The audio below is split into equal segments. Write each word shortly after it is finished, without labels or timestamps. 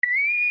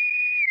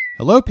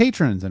Hello,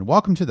 patrons, and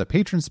welcome to the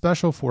patron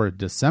special for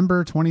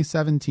December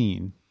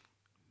 2017.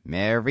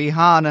 Merry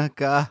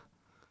Hanukkah.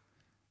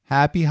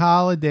 Happy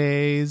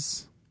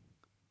holidays.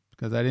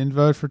 Because I didn't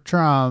vote for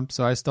Trump,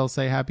 so I still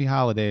say happy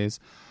holidays.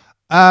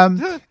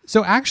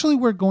 So actually,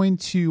 we're going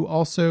to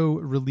also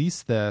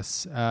release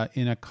this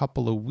in a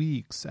couple of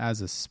weeks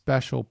as a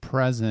special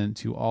present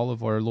to all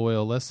of our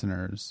loyal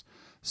listeners.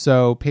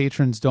 So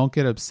patrons, don't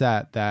get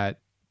upset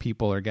that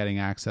people are getting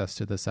access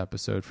to this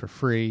episode for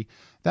free.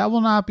 That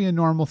will not be a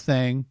normal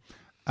thing.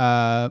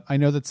 I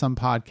know that some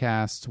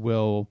podcasts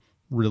will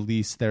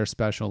release their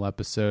special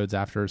episodes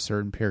after a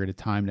certain period of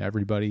time to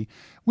everybody.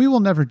 We will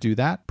never do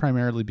that,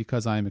 primarily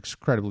because I'm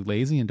incredibly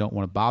lazy and don't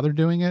want to bother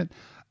doing it.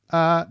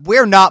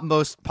 We're not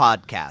most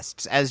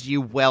podcasts, as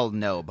you well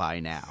know by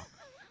now.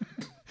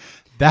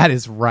 That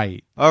is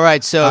right. All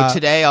right, so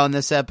today on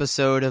this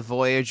episode of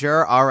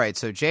Voyager,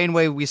 so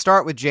Janeway, we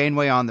start with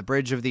Janeway on the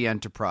bridge of the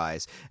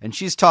Enterprise, and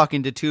she's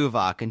talking to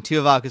Tuvok, and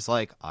Tuvok is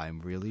like,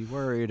 I'm really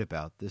worried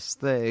about this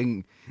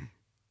thing.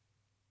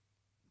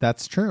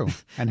 That's true.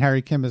 And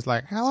Harry Kim is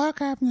like, hello,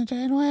 Captain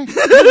Janeway.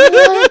 Would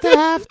you like to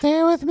have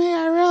tea with me?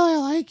 I really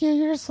like you.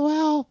 You're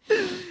swell.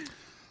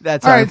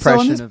 That's our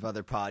impression of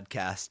other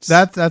podcasts.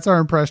 That's our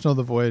impression of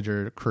the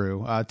Voyager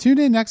crew. Tune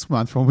in next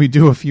month when we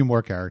do a few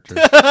more characters.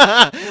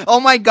 Oh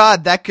my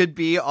God, that could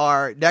be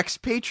our next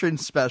patron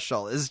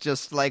special. Is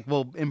just like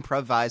we'll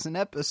improvise an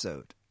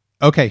episode.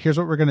 Okay, here's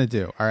what we're gonna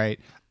do. All right,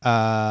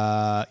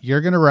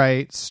 you're gonna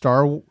write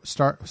Star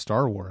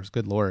Wars.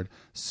 Good Lord,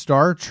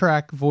 Star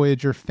Trek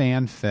Voyager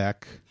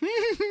fanfic,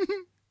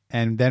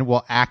 and then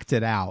we'll act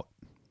it out.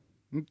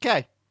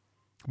 Okay.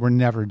 We're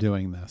never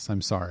doing this.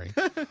 I'm sorry.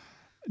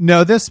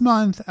 No, this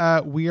month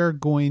we are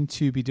going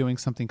to be doing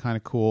something kind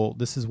of cool.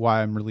 This is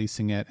why I'm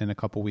releasing it in a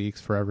couple weeks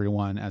for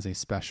everyone as a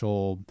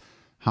special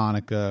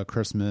Hanukkah,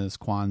 Christmas,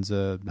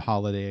 Kwanzaa,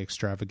 holiday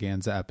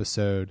extravaganza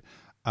episode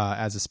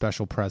as a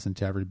special present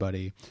to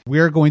everybody. We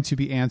are going to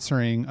be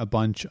answering a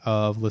bunch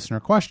of listener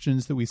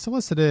questions that we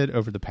solicited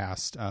over the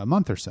past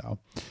month or so.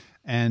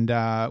 And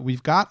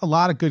we've got a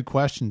lot of good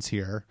questions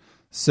here.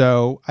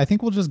 So I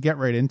think we'll just get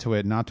right into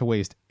it, not to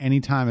waste any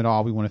time at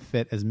all. We want to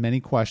fit as many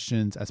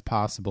questions as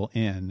possible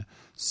in.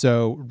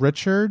 So,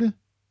 Richard,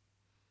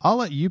 I'll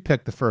let you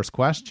pick the first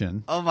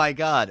question. Oh, my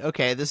God.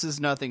 Okay, this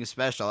is nothing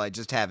special. I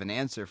just have an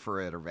answer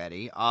for it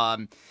already.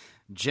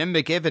 Jim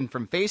McGiven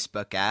from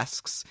Facebook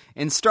asks,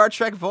 in Star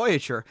Trek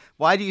Voyager,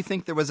 why do you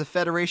think there was a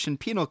Federation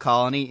penal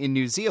colony in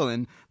New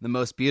Zealand, the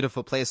most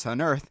beautiful place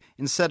on Earth,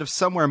 instead of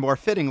somewhere more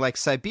fitting like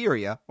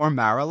Siberia or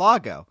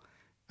Mar-a-Lago?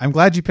 I'm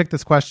glad you picked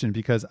this question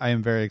because I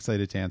am very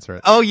excited to answer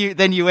it. Oh,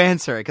 then you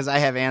answer it because I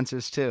have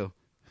answers too.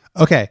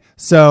 Okay,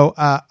 so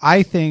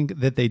I think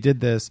that they did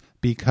this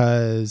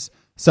because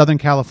Southern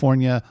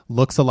California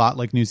looks a lot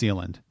like New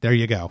Zealand. There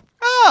you go.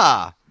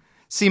 Ah,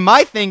 see,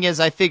 my thing is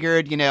I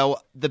figured,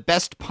 the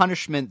best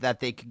punishment that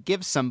they could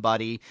give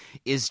somebody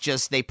is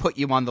just they put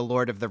you on the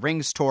Lord of the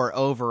Rings tour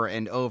over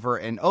and over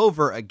and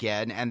over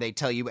again, and they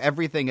tell you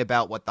everything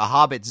about what the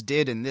hobbits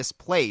did in this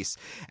place.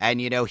 And,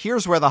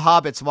 here's where the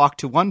hobbits walked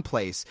to one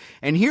place,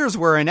 and here's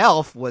where an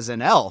elf was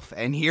an elf,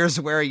 and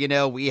here's where,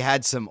 we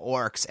had some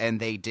orcs and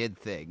they did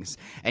things.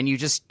 And you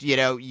just,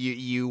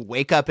 you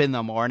wake up in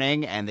the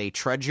morning and they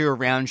trudge you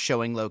around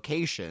showing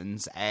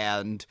locations,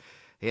 and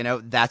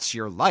that's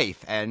your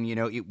life, and,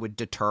 it would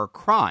deter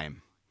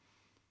crime.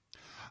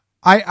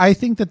 I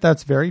think that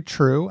that's very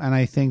true, and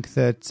I think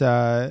that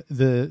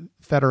the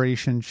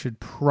Federation should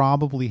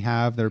probably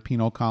have their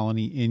penal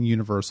colony in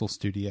Universal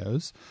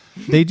Studios.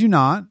 They do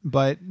not,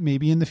 but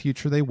maybe in the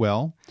future they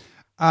will.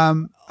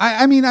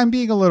 I mean, I'm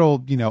being a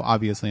little,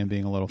 obviously I'm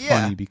being a little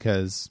funny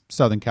because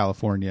Southern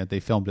California,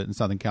 they filmed it in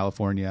Southern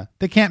California.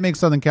 They can't make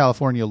Southern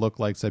California look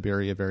like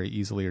Siberia very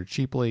easily or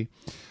cheaply.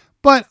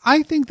 But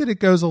I think that it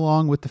goes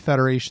along with the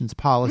Federation's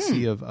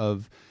policy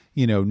of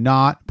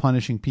not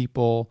punishing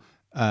people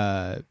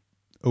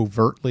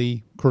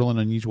overtly, cruel and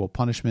unusual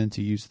punishment,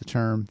 to use the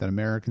term that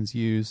Americans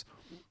use.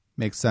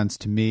 Makes sense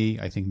to me.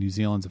 I think New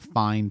Zealand's a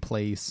fine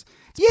place.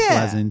 It's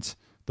pleasant.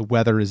 The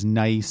weather is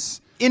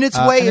nice. In its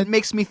way, it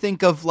makes me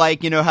think of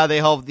how they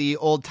have the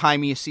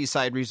old-timey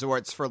seaside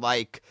resorts for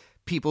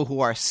people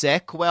who are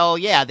sick. Well,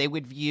 yeah, they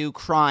would view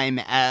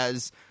crime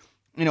as,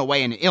 in a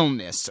way, an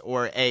illness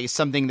or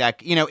something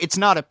that, it's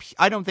not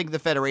I don't think the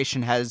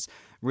Federation has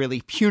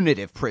really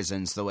punitive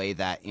prisons the way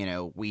that,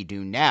 we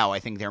do now. I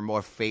think they're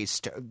more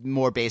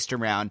based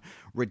around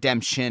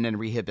redemption and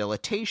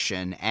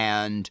rehabilitation.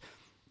 And,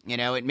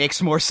 it makes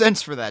more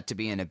sense for that to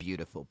be in a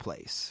beautiful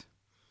place.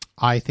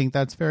 I think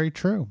that's very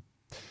true.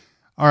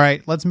 All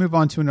right, let's move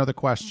on to another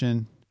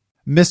question.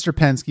 Mr.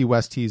 Penske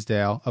West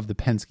Teasdale of the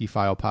Penske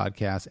File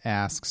podcast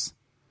asks,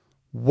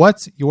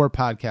 what's your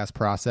podcast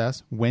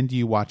process? When do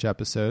you watch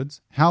episodes?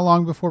 How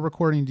long before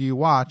recording do you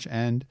watch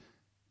and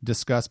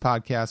discuss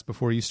podcasts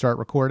before you start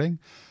recording?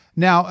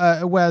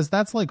 Now, Wes,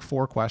 that's like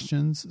 4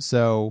 questions.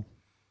 So,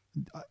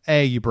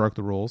 A, you broke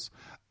the rules.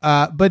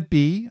 But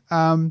B,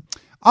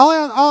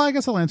 I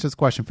guess I'll answer this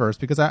question first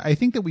because I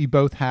think that we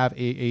both have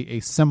a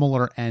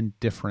similar and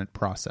different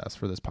process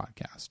for this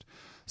podcast.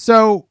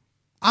 So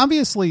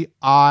obviously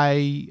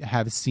I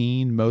have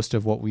seen most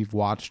of what we've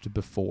watched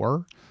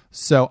before,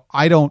 so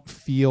I don't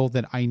feel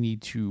that I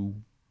need to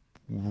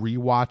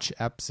rewatch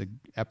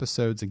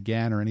episodes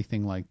again or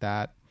anything like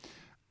that.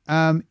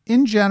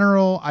 In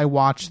general, I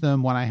watch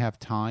them when I have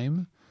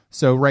time.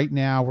 So right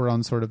now we're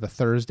on sort of a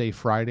Thursday,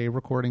 Friday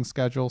recording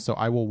schedule. So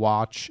I will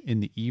watch in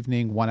the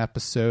evening one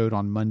episode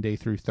on Monday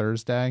through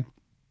Thursday.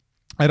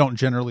 I don't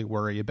generally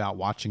worry about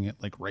watching it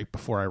like right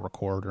before I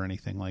record or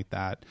anything like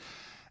that.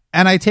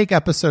 And I take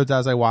episodes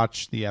as I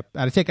watch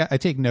I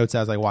take notes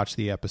as I watch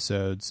the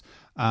episodes,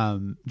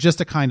 just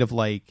to kind of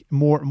like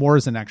more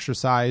as an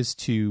exercise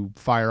to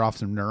fire off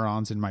some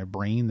neurons in my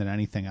brain than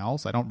anything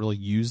else. I don't really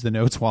use the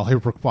notes while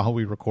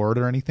we record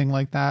or anything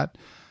like that.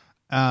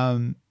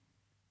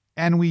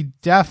 And we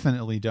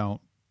definitely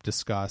don't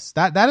discuss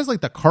that. That is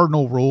like the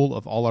cardinal rule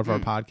of all of our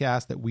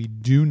podcasts, that we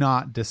do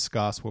not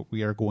discuss what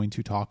we are going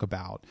to talk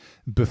about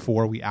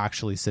before we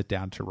actually sit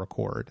down to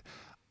record.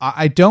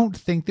 I don't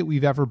think that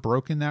we've ever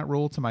broken that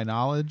rule to my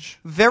knowledge.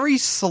 Very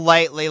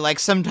slightly. Like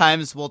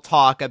sometimes we'll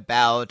talk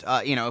about,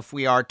 if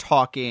we are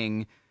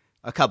talking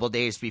a couple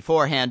days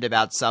beforehand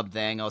about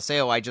something, I'll say,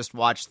 I just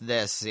watched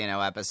this,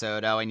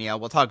 episode. And,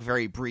 we'll talk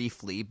very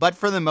briefly. But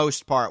for the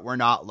most part, we're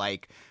not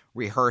like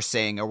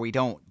rehearsing, or we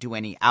don't do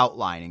any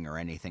outlining or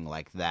anything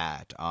like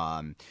that.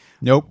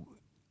 Nope.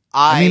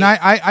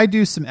 I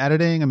do some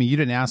editing. I mean, you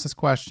didn't ask this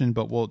question,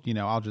 but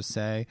I'll just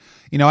say,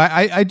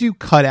 I do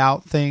cut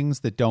out things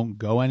that don't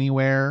go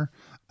anywhere.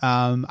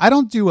 I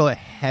don't do a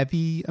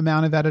heavy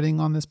amount of editing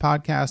on this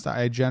podcast.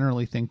 I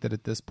generally think that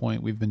at this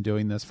point we've been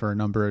doing this for a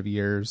number of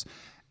years,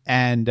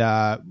 and,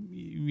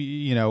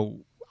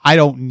 I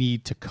don't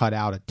need to cut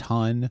out a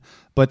ton,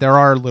 but there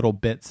are little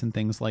bits and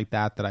things like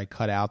that I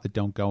cut out that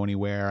don't go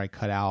anywhere. I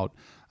cut out,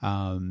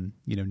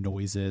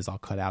 noises. I'll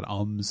cut out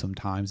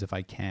sometimes if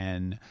I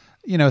can,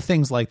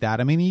 things like that.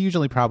 I mean, you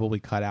usually probably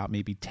cut out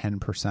maybe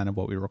 10% of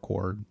what we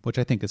record, which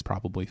I think is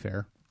probably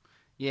fair.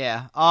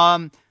 Yeah.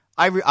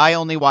 I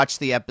only watched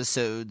the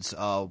episodes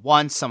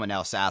once. Someone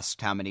else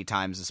asked how many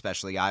times,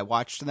 especially I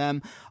watched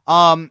them.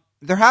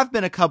 There have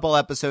been a couple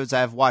episodes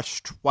I've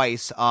watched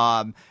twice.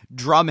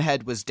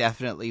 Drumhead was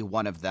definitely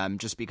one of them,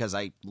 just because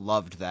I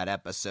loved that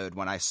episode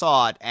when I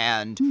saw it,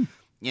 and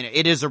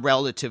it is a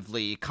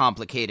relatively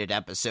complicated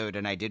episode,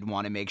 and I did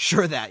want to make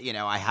sure that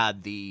I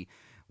had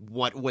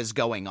what was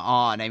going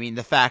on. I mean,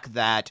 the fact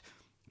that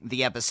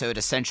the episode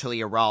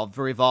essentially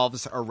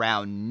revolves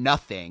around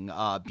nothing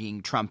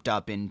being trumped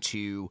up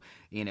into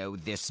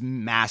this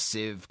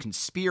massive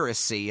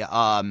conspiracy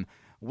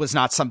was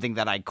not something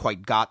that I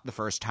quite got the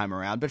first time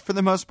around. But for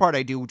the most part,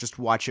 I do just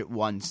watch it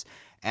once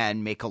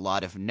and make a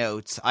lot of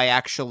notes. I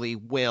actually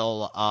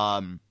will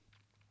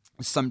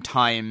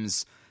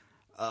sometimes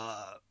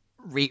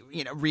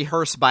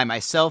rehearse by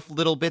myself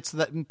little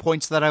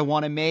points that I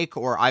want to make,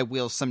 or I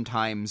will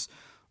sometimes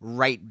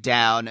write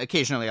down.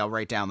 Occasionally, I'll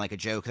write down like a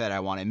joke that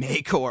I want to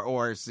make,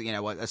 or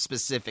a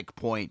specific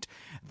point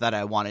that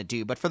I want to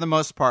do. But for the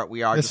most part,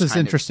 we are. This is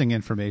interesting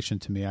information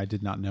to me. I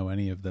did not know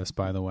any of this,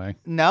 by the way.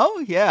 No,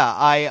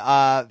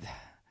 yeah,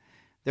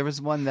 there was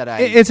one that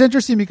It's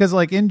interesting because,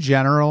 like, in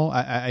general,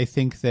 I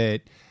think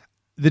that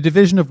the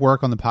division of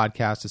work on the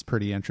podcast is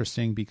pretty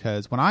interesting,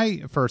 because when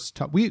I first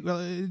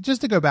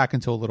just to go back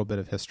into a little bit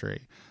of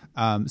history,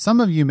 some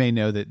of you may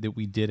know that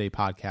we did a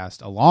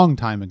podcast a long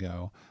time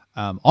ago.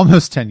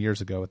 Almost 10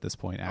 years ago at this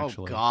point,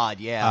 actually. Oh, God,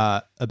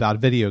 yeah. About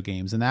video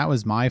games. And that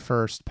was my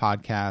first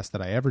podcast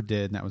that I ever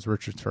did. And that was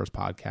Richard's first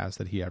podcast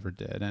that he ever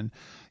did. And,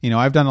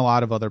 I've done a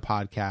lot of other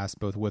podcasts,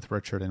 both with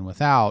Richard and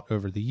without,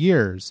 over the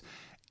years.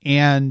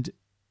 And,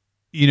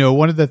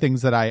 one of the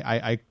things that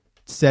I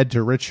said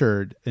to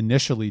Richard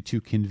initially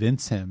to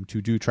convince him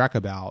to do Trek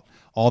About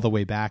all the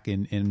way back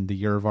in the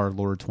year of our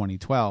Lord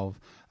 2012,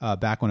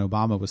 back when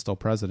Obama was still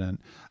president.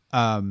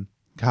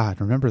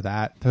 God, remember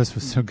that? Those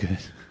was so good.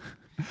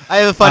 I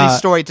have a funny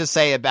story to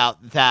say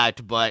about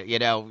that, but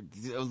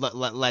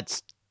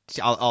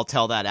I'll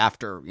tell that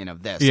after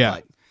this. Yeah.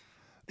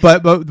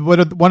 But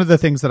one of the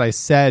things that I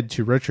said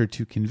to Richard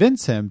to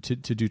convince him to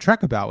do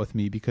Trek About with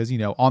me, because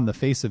on the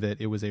face of it,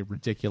 it was a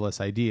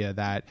ridiculous idea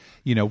that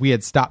we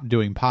had stopped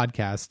doing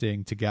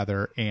podcasting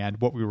together,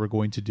 and what we were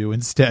going to do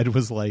instead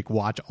was like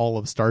watch all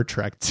of Star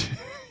Trek.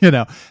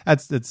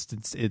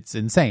 It's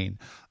insane.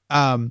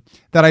 That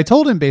I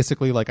told him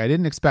basically, like, I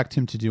didn't expect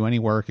him to do any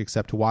work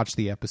except to watch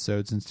the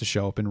episodes and to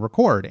show up and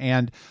record.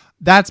 And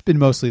that's been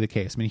mostly the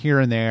case. I mean, here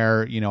and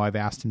there, I've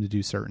asked him to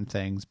do certain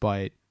things,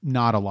 but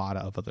not a lot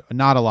of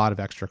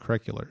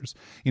extracurriculars.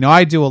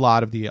 I do a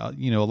lot of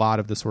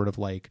the sort of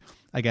like,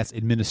 I guess,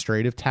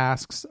 administrative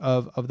tasks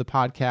of the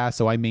podcast.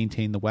 So I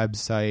maintain the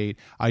website.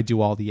 I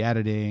do all the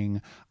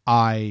editing.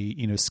 I,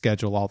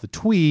 schedule all the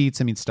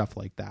tweets. I mean, stuff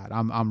like that.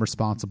 I'm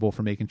responsible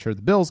for making sure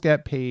the bills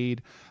get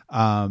paid.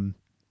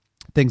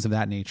 Things of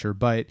that nature.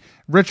 But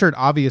Richard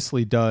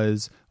obviously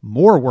does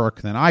more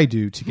work than I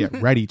do to get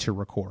ready to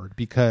record,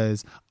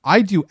 because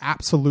I do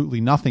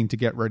absolutely nothing to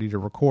get ready to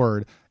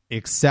record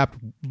except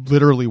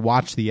literally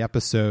watch the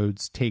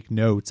episodes, take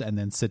notes, and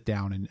then sit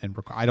down and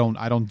record. I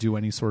don't do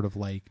any sort of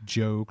like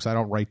jokes. I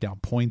don't write down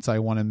points I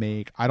want to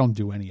make. I don't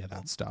do any of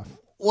that stuff.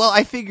 Well,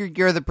 I figured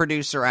you're the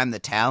producer, I'm the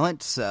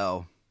talent,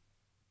 so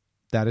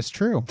that is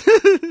true.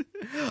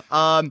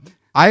 I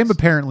am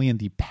apparently in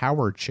the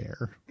power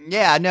chair.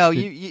 Yeah, no,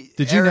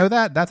 did you know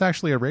that? That's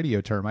actually a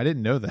radio term. I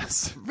didn't know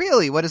this.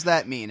 Really? What does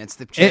that mean? It's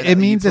the chair it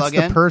means it's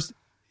the person.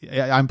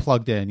 I'm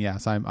plugged in.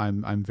 Yes,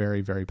 I'm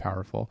very, very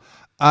powerful.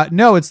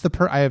 No, it's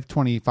I have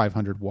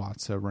 2,500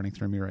 watts running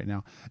through me right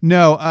now.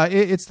 No,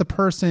 it's the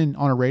person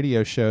on a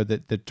radio show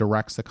that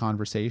directs the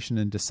conversation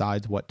and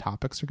decides what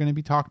topics are going to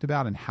be talked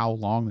about and how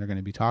long they're going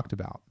to be talked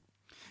about.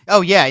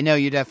 Oh, yeah, I know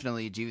you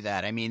definitely do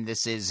that. I mean,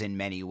 this is in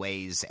many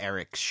ways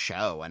Eric's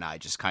show, and I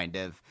just kind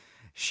of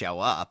show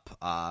up.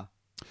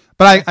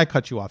 But I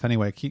cut you off.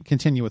 Anyway,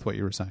 continue with what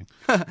you were saying.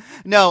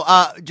 No,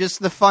 just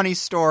the funny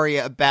story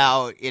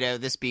about,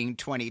 this being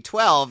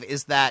 2012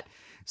 is that,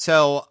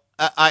 so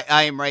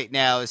I am right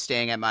now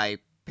staying at my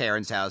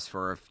parents' house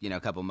for, a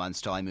couple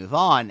months till I move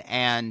on.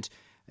 And,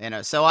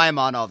 so I'm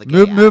on all the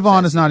gay Move apps,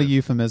 on is not a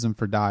euphemism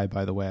for die,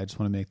 by the way. I just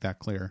want to make that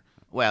clear.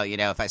 Well,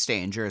 if I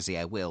stay in Jersey,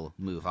 I will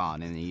move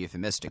on in a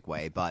euphemistic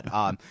way. But,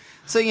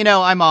 so,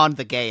 I'm on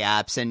the gay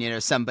apps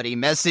and, somebody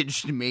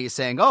messaged me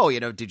saying, oh,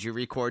 did you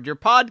record your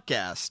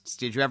podcasts?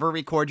 Did you ever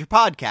record your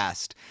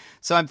podcast?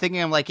 So I'm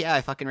thinking, I'm like, yeah,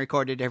 I fucking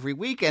record it every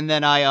week. And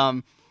then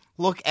I,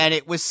 look, and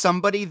it was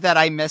somebody that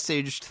I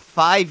messaged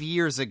 5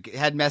 years ago,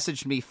 had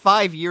messaged me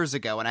 5 years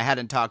ago, and I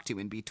hadn't talked to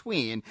in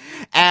between.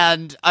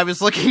 And I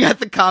was looking at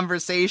the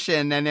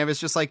conversation, and it was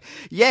just like,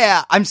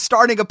 yeah, I'm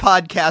starting a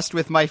podcast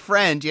with my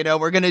friend.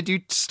 We're gonna do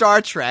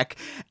Star Trek,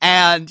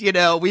 and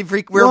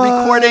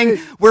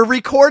we're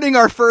recording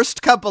our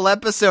first couple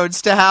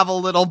episodes to have a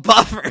little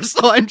buffer.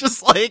 So I'm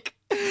just like,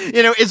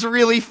 it's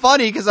really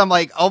funny because I'm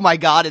like, oh my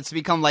God, it's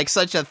become like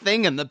such a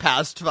thing in the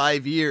past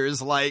 5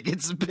 years. Like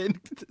it's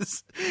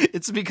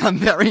become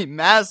very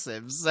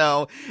massive.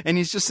 So, and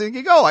he's just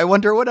thinking, oh, I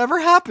wonder whatever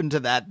happened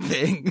to that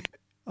thing.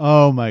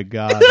 Oh my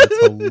God,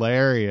 that's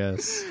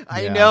hilarious.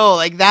 I know,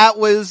 like that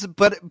was,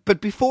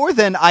 but before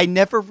then I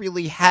never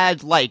really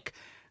had like,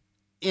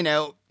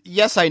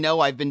 yes, I know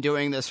I've been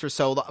doing this for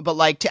so long, but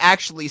like to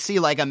actually see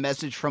like a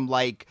message from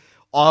like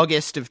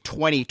August of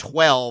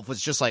 2012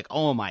 was just like,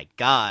 oh my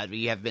God,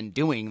 we have been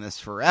doing this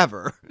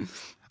forever.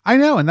 I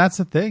know, and that's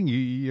the thing.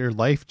 Your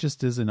life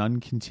just is a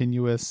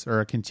continuous,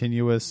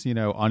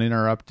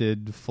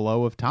 uninterrupted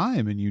flow of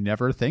time, and you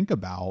never think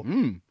about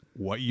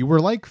what you were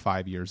like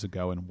 5 years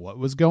ago and what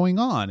was going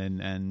on,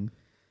 and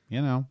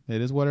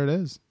it is what it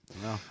is.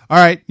 Yeah. All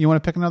right, you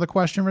want to pick another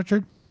question,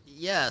 Richard?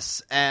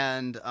 Yes,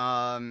 and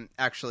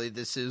actually,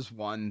 this is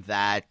one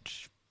that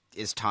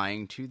is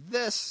tying to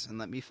this, and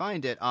let me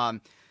find it.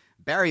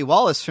 Barry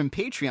Wallace from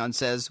Patreon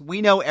says,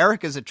 we know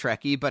Eric is a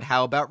Trekkie, but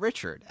how about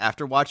Richard?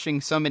 After watching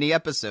so many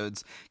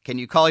episodes, can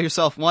you call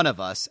yourself one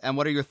of us? And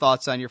what are your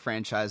thoughts on your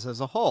franchise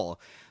as a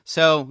whole?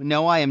 So,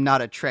 no, I am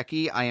not a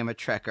Trekkie. I am a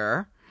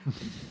Trekker.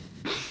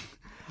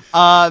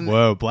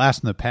 Whoa,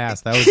 blast in the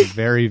past. That was a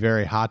very,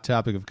 very hot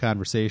topic of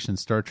conversation in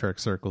Star Trek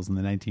circles in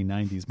the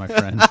 1990s, my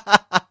friend.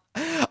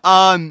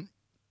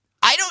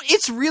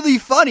 It's really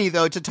funny,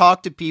 though, to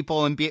talk to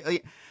people and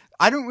be...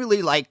 I don't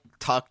really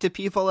talk to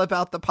people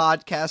about the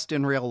podcast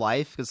in real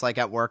life because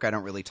at work I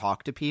don't really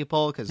talk to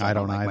people because I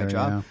don't like my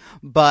job. Yeah.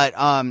 But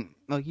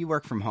well, you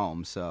work from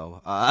home,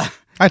 so I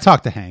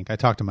talk to Hank. I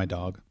talk to my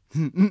dog.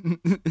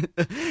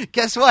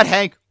 Guess what,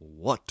 Hank?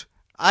 What?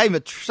 I'm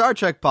a Star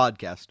Trek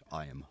podcast.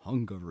 I am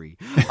hungry.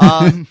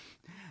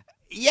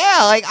 Yeah,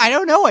 I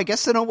don't know. I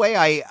guess in a way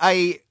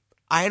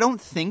I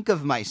don't think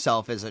of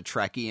myself as a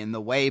Trekkie in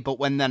the way, but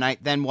when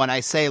I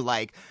say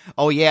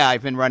oh yeah,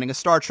 I've been running a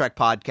Star Trek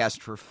podcast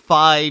for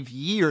 5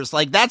 years,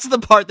 that's the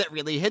part that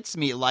really hits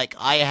me.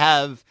 I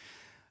have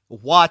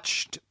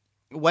watched,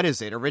 what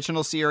is it?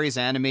 Original series,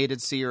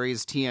 animated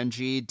series,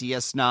 TNG,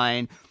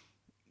 DS9,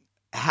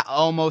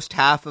 almost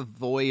half of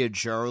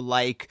Voyager,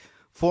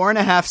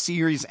 4.5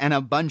 series and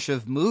a bunch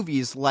of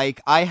movies.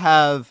 I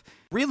have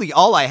really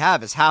all I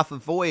have is half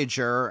of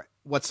Voyager,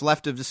 what's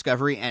left of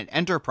Discovery, and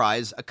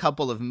Enterprise, a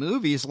couple of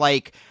movies.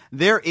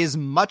 There is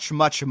much,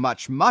 much,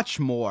 much, much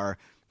more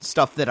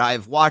stuff that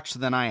I've watched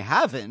than I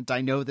haven't.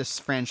 I know this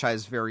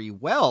franchise very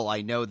well.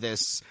 I know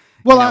this.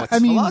 Well,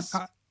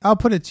 I'll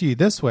put it to you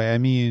this way. I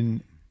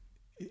mean,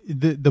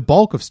 the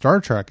bulk of Star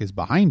Trek is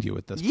behind you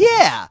at this point.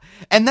 Yeah,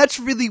 and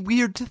that's really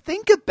weird to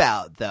think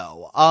about,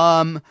 though.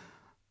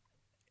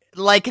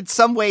 In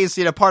some ways,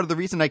 part of the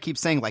reason I keep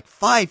saying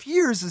 5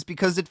 years is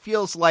because it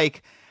feels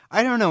like,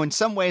 I don't know, in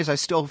some ways I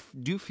still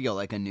do feel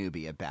like a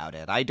newbie about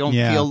it. I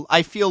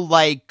feel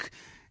like,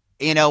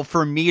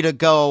 for me to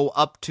go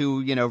up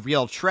to,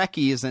 real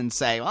Trekkies and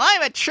say, well,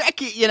 I'm a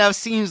Trekkie,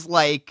 seems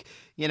like,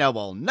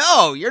 well,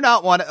 no, you're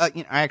not one.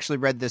 I actually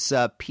read this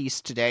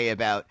piece today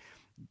about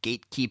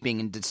gatekeeping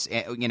and,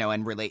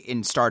 and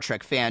in Star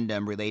Trek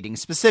fandom relating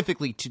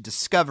specifically to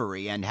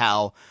Discovery and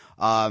how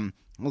a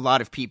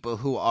lot of people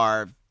who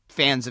are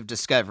fans of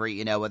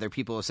Discovery, whether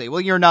people will say, well,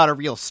 you're not a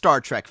real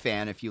Star Trek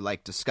fan if you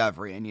like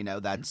Discovery, and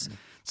that's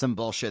some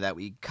bullshit that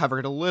we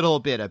covered a little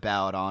bit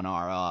about on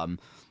our,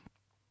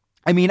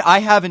 I mean, I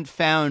haven't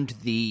found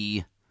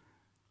the,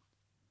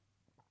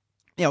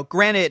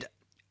 granted,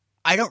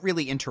 I don't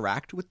really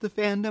interact with the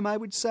fandom, I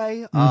would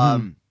say.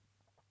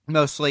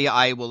 Mostly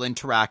I will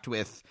interact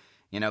with,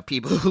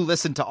 people who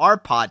listen to our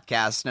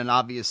podcast, and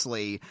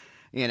obviously,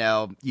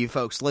 you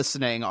folks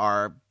listening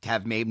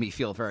have made me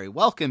feel very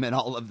welcome and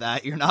all of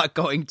that. You're not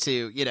going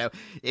to,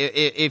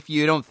 if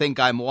you don't think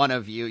I'm one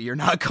of you, you're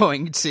not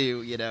going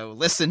to,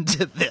 listen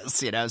to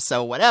this,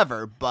 so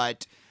whatever.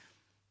 But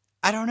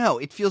I don't know.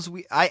 It feels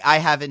I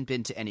haven't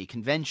been to any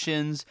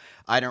conventions.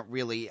 I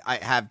only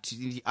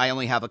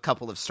have a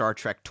couple of Star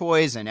Trek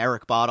toys, and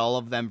Eric bought all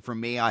of them for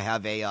me. I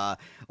have a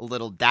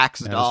little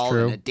Dax doll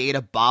and a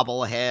Data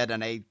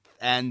bobblehead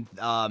and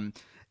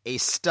a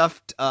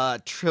stuffed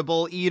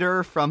Tribble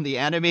Eater from the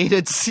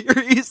animated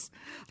series.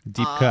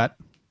 Deep cut.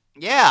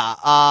 Yeah.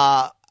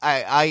 I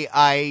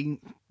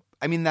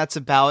mean, that's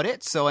about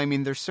it. So, I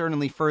mean, there's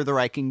certainly further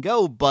I can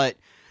go, but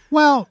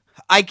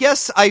I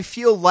guess I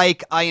feel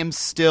like I'm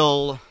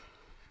still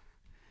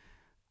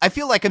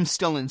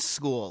in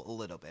school a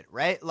little bit,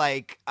 right?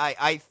 Like,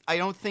 I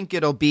don't think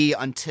it'll be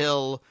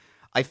until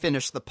I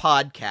finish the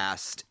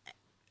podcast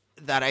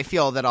that I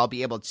feel that I'll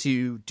be able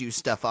to do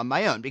stuff on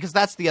my own, because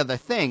that's the other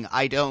thing.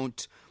 I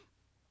don't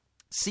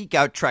seek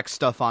out Trek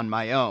stuff on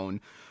my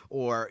own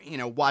or,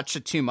 watch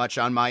it too much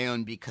on my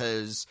own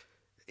because,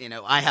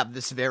 I have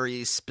this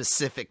very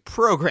specific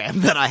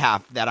program that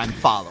I'm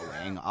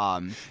following.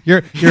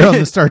 You're on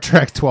the Star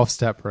Trek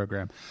 12-step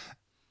program.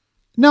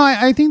 No,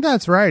 I think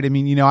that's right. I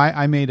mean,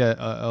 I made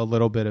a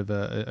little bit of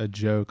a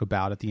joke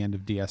about at the end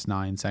of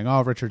DS9 saying,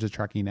 "Oh, Richard's a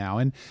Trekkie now,"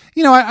 and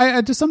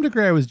I to some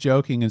degree I was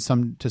joking, and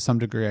to some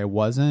degree I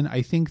wasn't.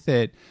 I think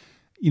that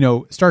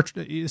Star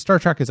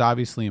Trek is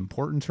obviously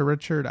important to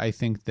Richard. I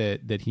think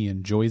that he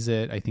enjoys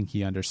it. I think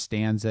he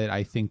understands it.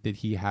 I think that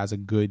he has a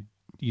good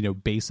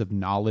base of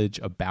knowledge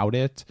about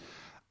it.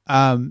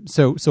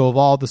 So of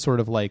all the sort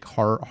of like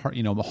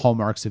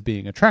hallmarks of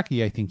being a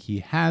Trekkie, I think he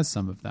has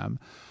some of them.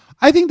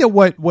 I think that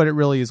what it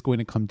really is going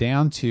to come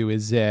down to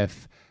is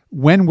if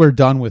when we're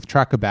done with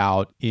Trek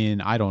About in,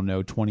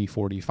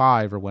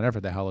 2045 or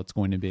whatever the hell it's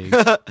going to be,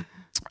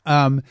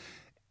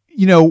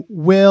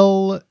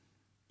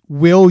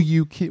 will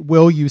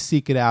you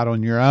seek it out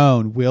on your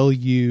own? Will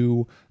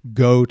you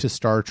go to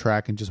Star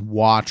Trek and just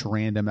watch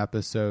random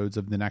episodes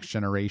of The Next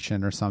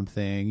Generation or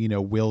something?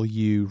 Will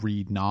you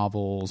read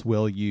novels?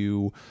 Will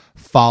you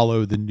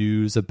follow the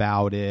news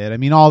about it? I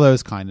mean, all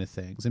those kind of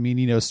things. I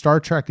mean, Star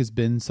Trek has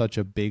been such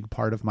a big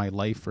part of my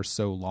life for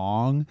so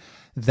long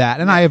that,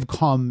 and I have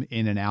come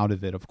in and out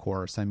of it, of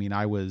course. I mean,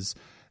 I was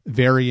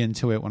very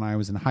into it when I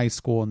was in high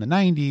school in the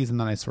 90s, and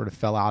then I sort of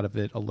fell out of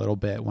it a little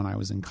bit when I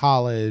was in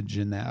college,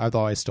 and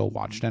although I still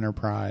watched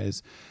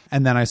Enterprise,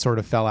 and then I sort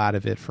of fell out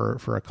of it for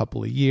a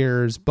couple of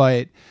years.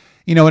 But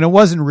and it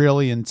wasn't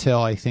really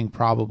until I think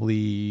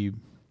probably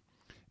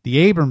the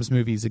Abrams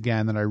movies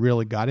again that I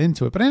really got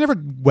into it, but I never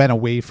went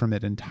away from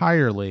it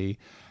entirely.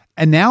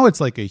 And now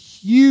it's like a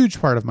huge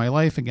part of my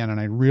life again, and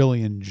I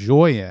really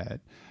enjoy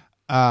it.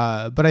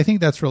 But I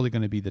think that's really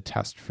going to be the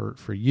test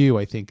for you,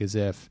 I think, is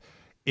if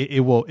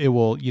it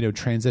will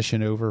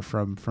transition over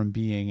from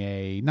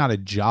being not a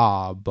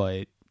job,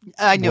 but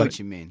I know what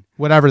you mean,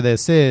 whatever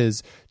this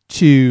is,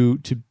 to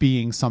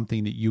being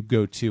something that you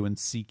go to and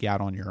seek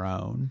out on your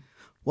own.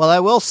 Well,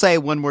 I will say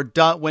when we're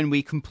done, when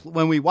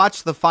we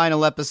watch the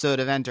final episode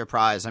of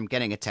Enterprise, I'm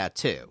getting a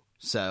tattoo.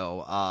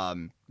 So,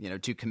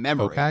 to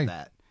commemorate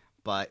that.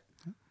 But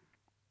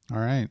all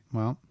right,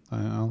 well,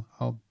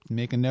 I'll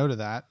make a note of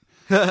that.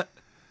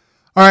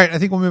 All right, I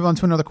think we'll move on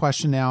to another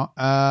question now.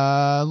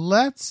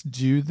 Let's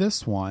do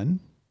this one.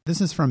 This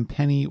is from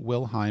Penny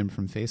Wilhelm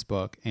from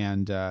Facebook,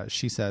 and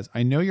she says,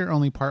 "I know you're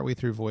only partway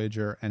through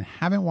Voyager and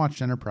haven't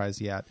watched Enterprise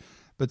yet,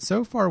 but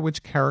so far,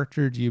 which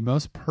character do you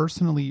most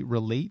personally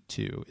relate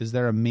to? Is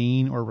there a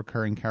main or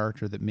recurring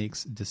character that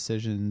makes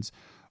decisions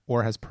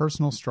or has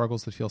personal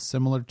struggles that feel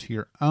similar to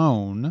your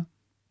own?"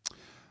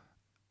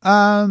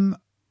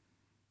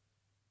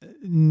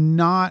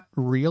 Not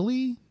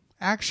really,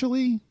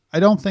 actually. I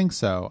don't think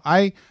so.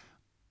 I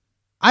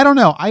don't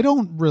know. I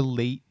don't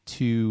relate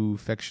to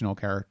fictional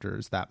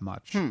characters that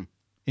much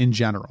in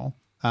general.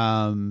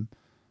 I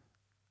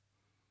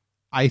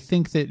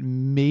think that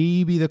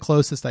maybe the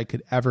closest I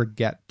could ever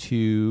get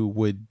to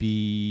would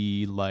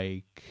be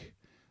like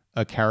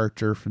a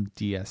character from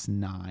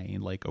DS9,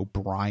 like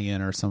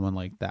O'Brien or someone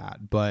like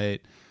that.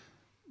 But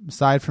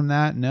aside from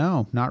that,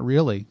 no, not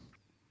really.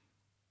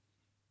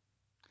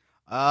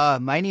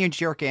 My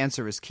knee-jerk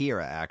answer is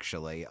Kira,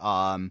 actually.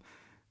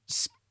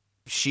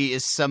 She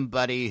is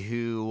somebody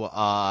who,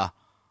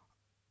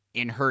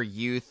 in her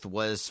youth,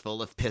 was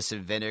full of piss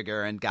and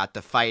vinegar and got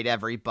to fight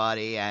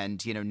everybody.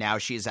 And, now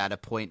she's at a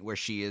point where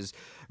she is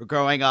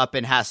growing up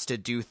and has to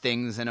do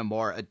things in a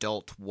more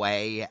adult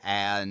way.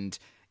 And,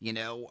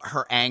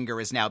 her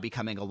anger is now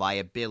becoming a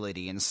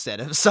liability instead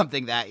of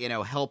something that,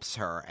 helps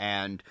her.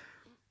 And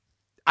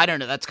I don't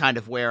know. That's kind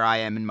of where I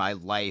am in my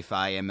life.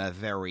 I am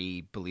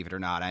believe it or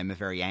not, I'm a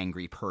very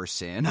angry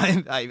person.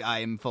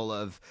 I am full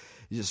of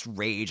just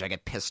rage. I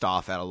get pissed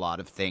off at a lot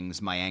of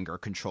things. My anger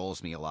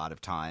controls me a lot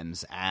of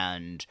times.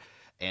 And,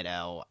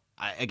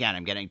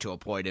 I'm getting to a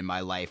point in my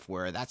life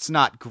where that's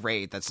not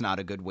great. That's not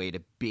a good way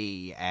to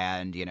be.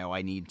 And,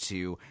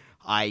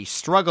 I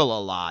struggle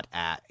a lot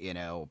at,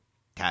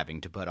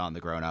 having to put on the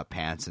grown-up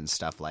pants and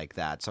stuff like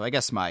that. So I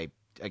guess my,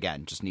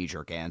 just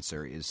knee-jerk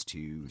answer is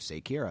to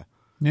say Kira.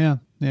 Yeah,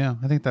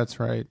 I think that's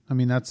right. I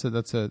mean, that's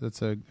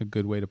a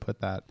good way to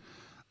put that.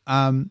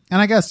 And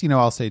I guess,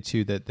 I'll say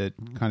too that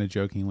kind of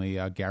jokingly,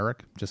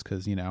 Garrick, just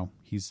because,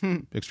 he's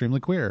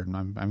extremely queer and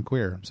I'm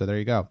queer. So there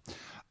you go.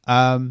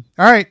 All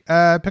right.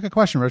 Pick a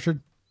question,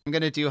 Richard. I'm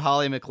going to do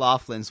Holly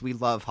McLaughlin's. We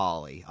love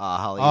Holly.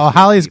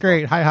 Holly's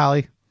great. Hi,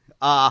 Holly.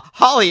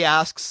 Holly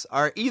asks,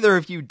 are either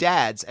of you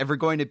dads ever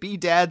going to be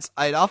dads?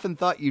 I'd often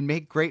thought you'd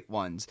make great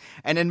ones.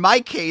 And in my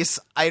case,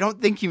 I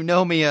don't think you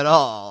know me at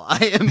all.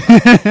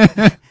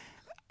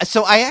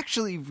 So I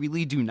actually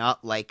really do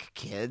not like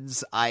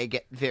kids. I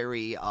get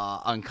very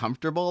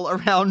uncomfortable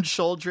around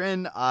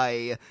children.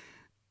 I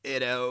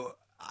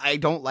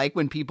don't like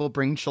when people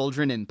bring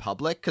children in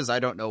public because I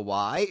don't know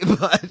why.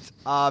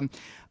 But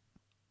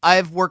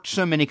I've worked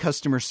so many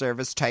customer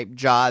service type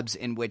jobs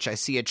in which I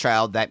see a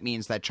child, that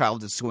means that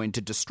child is going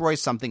to destroy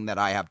something that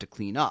I have to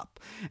clean up.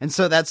 And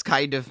so that's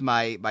kind of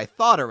my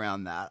thought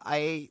around that.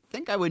 I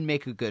think I would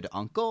make a good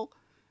uncle.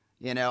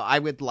 I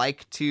would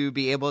like to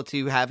be able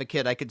to have a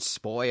kid I could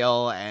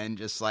spoil and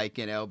just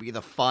be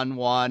the fun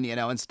one,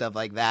 and stuff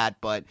like that,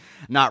 but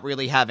not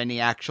really have any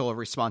actual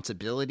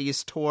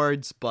responsibilities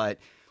towards. But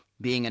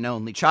being an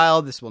only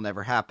child, this will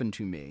never happen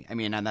to me. I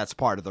mean, and that's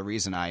part of the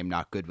reason I am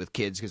not good with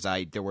kids, because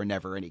there were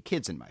never any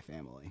kids in my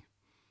family.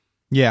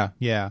 Yeah.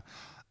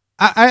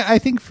 I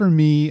think for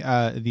me,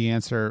 the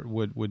answer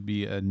would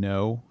be a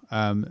no.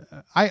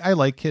 I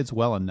like kids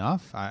well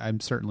enough. I'm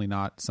certainly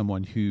not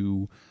someone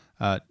who,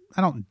 I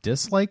don't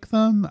dislike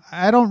them.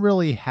 I don't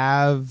really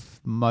have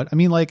much. I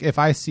mean, if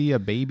I see a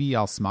baby,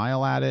 I'll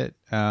smile at it.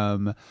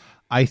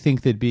 I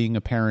think that being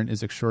a parent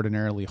is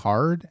extraordinarily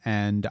hard,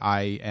 and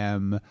I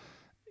am,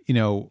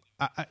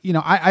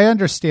 I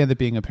understand that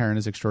being a parent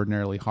is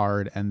extraordinarily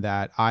hard, and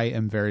that I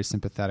am very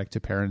sympathetic to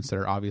parents that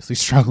are obviously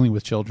struggling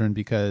with children,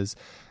 because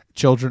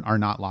children are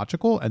not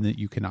logical and that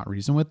you cannot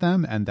reason with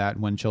them, and that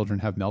when children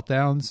have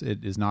meltdowns,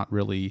 it is not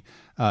really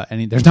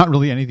there's not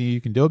really anything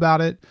you can do about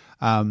it.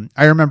 I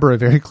remember a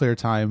very clear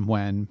time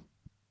when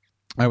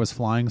I was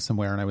flying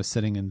somewhere and I was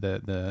sitting in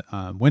the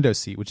window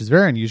seat, which is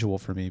very unusual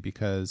for me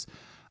because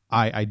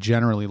I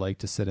generally like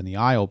to sit in the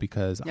aisle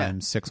because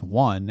I'm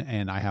 6'1"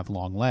 and I have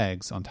long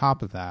legs on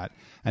top of that.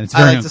 And it's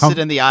very I like to sit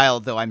in the aisle,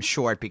 though I'm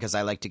short, because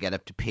I like to get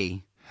up to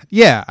pee.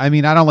 Yeah, I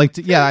mean, I don't like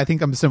to. Yeah, I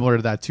think I'm similar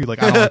to that too. I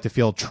don't like to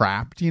feel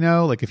trapped.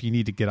 If you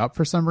need to get up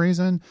for some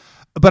reason.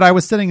 But I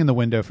was sitting in the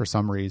window for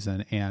some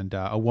reason, and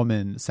a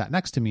woman sat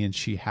next to me, and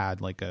she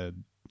had a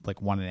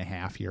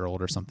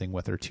 1.5-year-old or something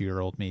with her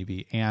 2-year-old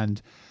maybe,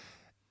 and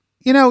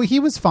he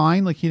was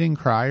fine. He didn't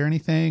cry or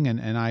anything,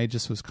 and I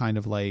just was kind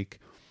of like,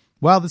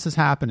 well, this is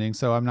happening,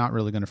 so I'm not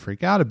really going to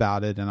freak out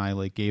about it. And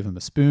I gave him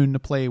a spoon to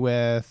play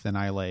with, and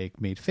I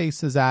made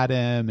faces at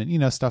him,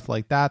 and stuff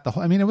like that.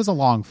 It was a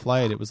long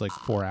flight. It was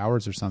 4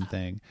 hours or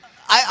something.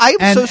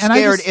 I'm so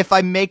scared if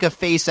I make a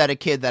face at a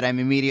kid that I'm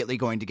immediately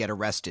going to get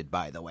arrested.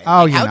 By the way,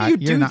 how do you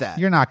do that?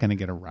 You're not going to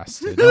get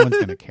arrested. No one's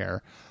going to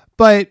care.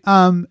 But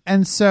and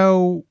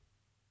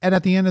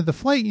at the end of the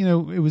flight,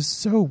 it was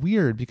so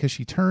weird because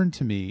she turned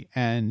to me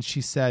and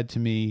she said to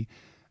me,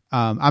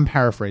 I'm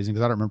paraphrasing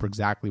because I don't remember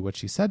exactly what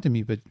she said to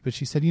me, but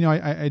she said,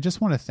 I just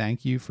want to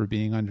thank you for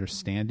being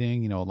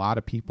understanding. A lot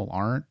of people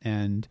aren't.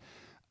 And,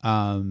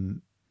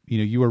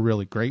 you were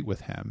really great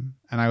with him.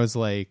 And I was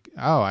like,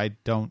 oh, I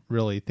don't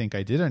really think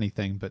I did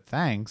anything, but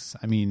thanks.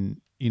 I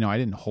mean, I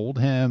didn't hold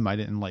him. I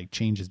didn't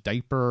change his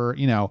diaper.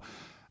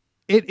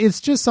 It's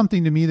just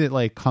something to me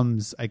that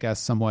comes, I guess,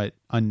 somewhat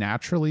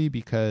unnaturally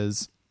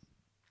because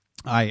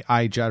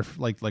I just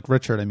like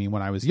Richard. I mean,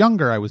 when I was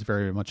younger, I was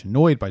very much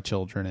annoyed by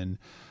children, and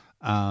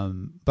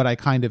but I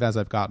kind of, as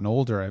I've gotten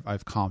older,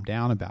 I've calmed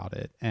down about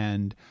it.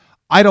 And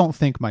I don't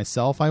think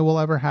myself I will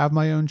ever have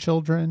my own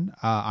children.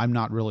 I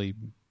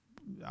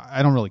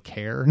don't really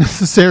care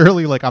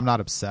necessarily. I'm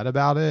not upset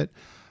about it.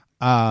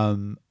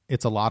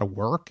 It's a lot of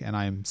work and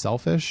I'm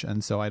selfish.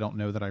 And so I don't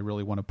know that I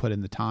really want to put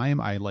in the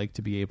time. I like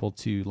to be able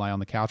to lie on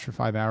the couch for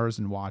 5 hours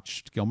and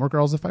watch Gilmore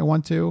Girls if I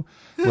want to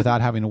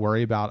without having to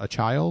worry about a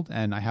child.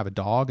 And I have a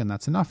dog, and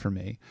that's enough for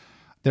me.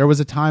 There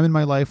was a time in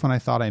my life when I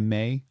thought I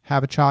may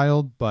have a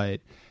child, but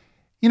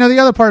the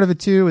other part of it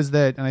too is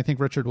that, and I think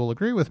Richard will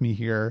agree with me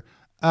here,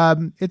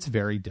 it's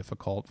very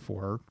difficult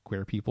for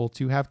queer people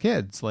to have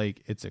kids.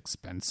 It's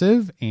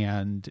expensive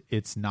and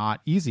it's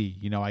not easy.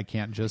 I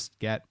can't just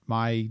get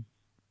my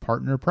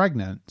partner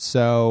pregnant.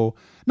 So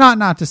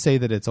not to say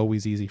that it's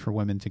always easy for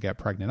women to get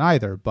pregnant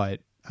either,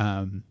 but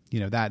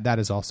that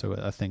is also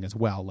a thing as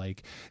well.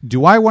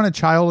 Do I want a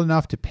child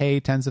enough to pay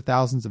tens of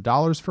thousands of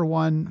dollars for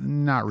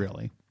one? Not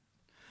really.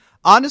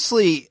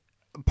 Honestly,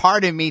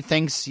 part of me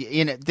thinks,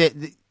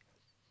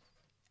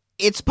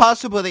 it's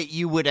possible that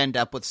you would end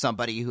up with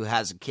somebody who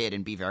has a kid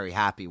and be very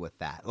happy with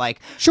that. Like,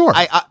 Sure.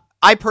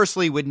 I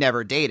personally would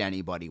never date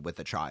anybody with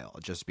a child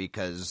just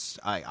because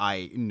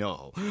I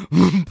know,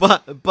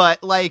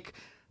 but like,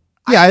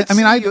 yeah,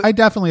 I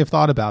definitely have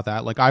thought about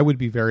that. Like, I would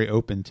be very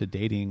open to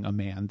dating a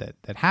man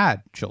that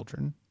had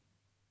children.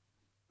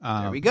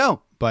 There we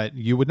go. But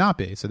you would not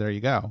be. So there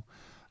you go.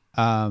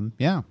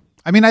 Yeah.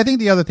 I mean, I think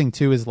the other thing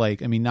too is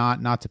like, I mean,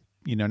 not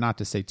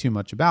to say too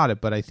much about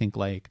it, but I think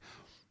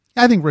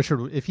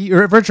Richard, if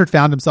Richard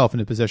found himself in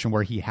a position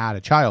where he had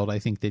a child, I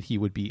think that he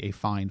would be a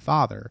fine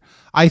father.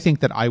 I think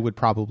that I would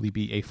probably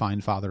be a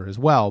fine father as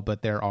well,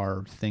 but there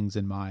are things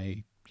in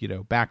my,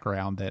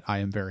 background that I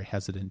am very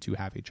hesitant to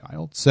have a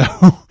child. So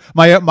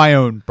my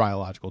own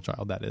biological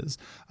child, that is.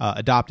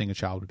 Adopting a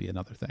child would be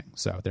another thing.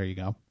 So there you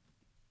go.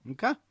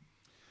 Okay.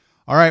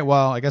 All right.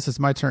 Well, I guess it's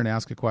my turn to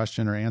ask a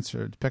question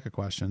or pick a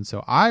question.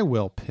 So I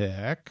will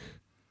pick.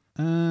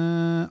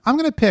 I'm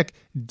going to pick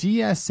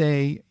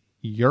DSA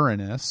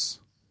Uranus.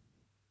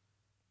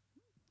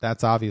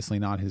 That's obviously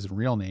not his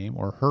real name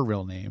or her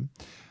real name.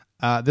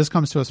 This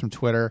comes to us from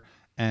Twitter,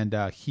 and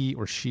he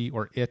or she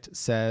or it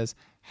says,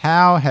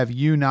 "How have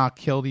you not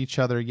killed each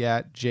other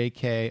yet?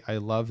 JK, I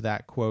love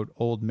that quote,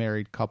 old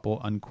married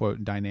couple,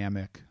 unquote,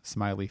 dynamic,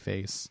 smiley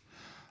face."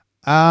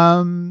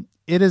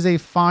 It is a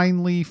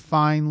finely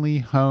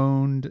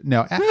honed.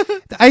 No,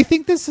 I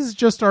think this is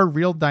just our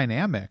real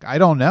dynamic. I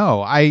don't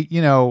know.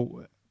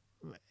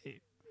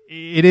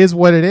 It is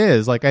what it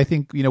is. Like, I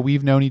think,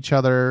 we've known each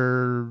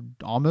other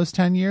almost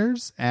 10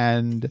 years,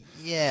 and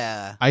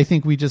yeah, I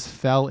think we just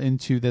fell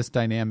into this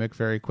dynamic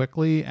very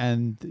quickly,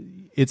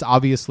 and it's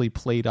obviously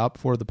played up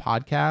for the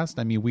podcast.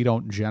 I mean, we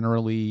don't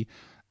generally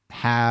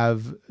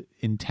have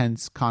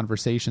intense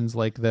conversations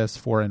like this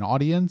for an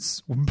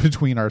audience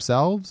between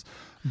ourselves,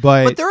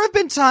 but there have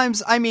been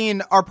times, I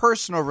mean, our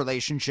personal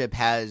relationship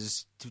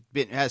has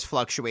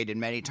fluctuated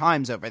many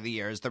times over the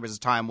years. There was a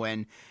time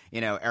when,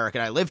 Eric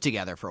and I lived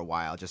together for a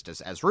while just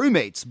as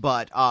roommates,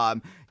 but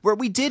where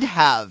we did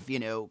have,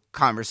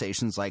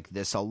 conversations like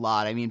this a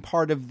lot. I mean,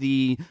 part of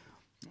the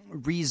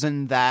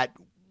reason that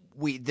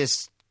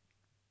this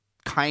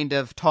kind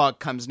of talk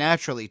comes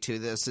naturally to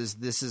this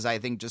is I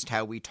think just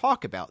how we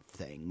talk about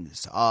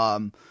things.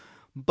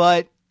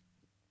 But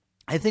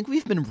I think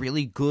we've been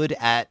really good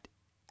at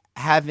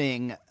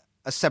having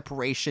a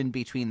separation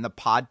between the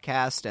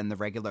podcast and the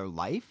regular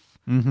life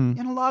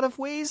in a lot of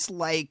ways.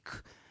 Like,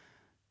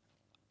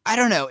 I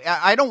don't know.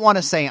 I don't want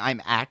to say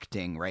I'm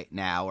acting right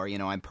now or,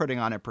 I'm putting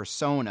on a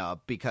persona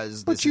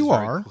because but you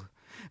are.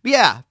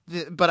 Yeah,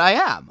 but I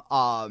am.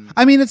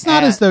 I mean, it's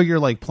not as though you're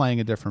like playing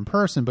a different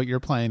person, but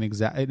you're playing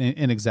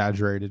an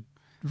exaggerated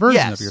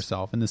version of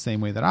yourself in the same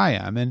way that I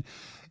am. And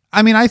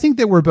I mean, I think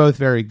that we're both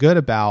very good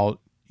about,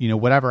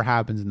 whatever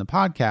happens in the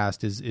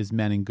podcast is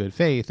meant in good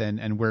faith.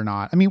 And we're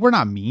not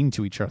mean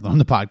to each other on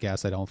the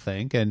podcast, I don't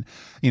think. And,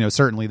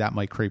 certainly that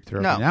might creep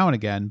through every now and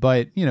again,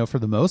 but, for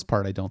the most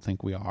part, I don't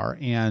think we are.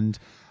 And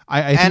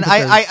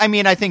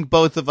I think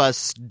both of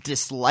us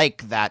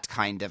dislike that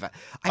kind of.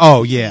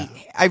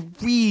 I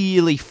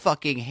really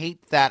fucking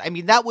hate that. I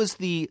mean,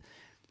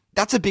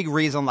 that's a big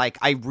reason. Like,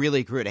 I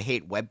really grew to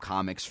hate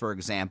webcomics, for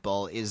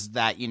example, is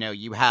that,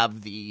 you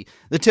have the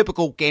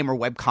typical gamer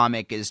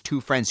webcomic is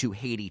two friends who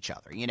hate each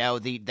other,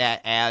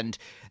 and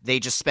they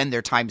just spend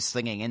their time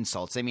slinging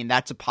insults. I mean,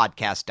 that's a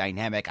podcast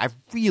dynamic. I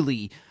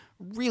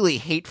really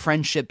hate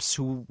friendships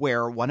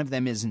where one of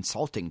them is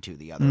insulting to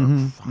the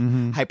other,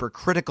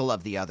 hypercritical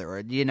of the other.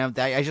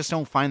 I just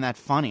don't find that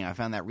funny. I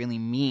find that really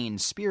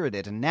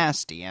mean-spirited and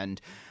nasty.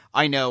 And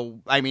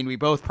we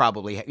both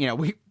probably,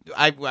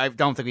 I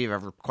don't think we've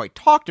ever quite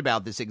talked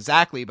about this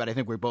exactly, but I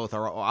think we both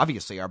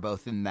are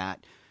both in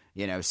that,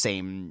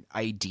 same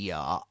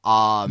idea.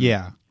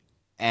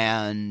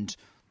 And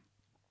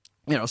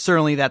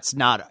certainly that's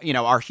not,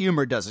 our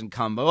humor doesn't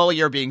come, well,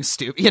 you're being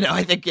stupid.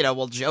 I think,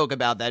 we'll joke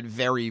about that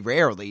very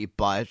rarely,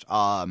 but,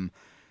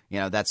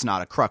 that's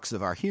not a crux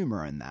of our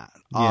humor in that.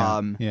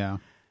 Yeah.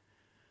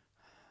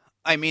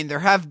 I mean, there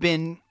have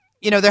been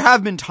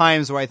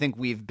times where I think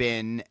we've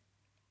been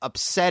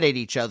upset at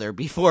each other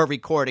before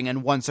recording,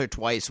 and once or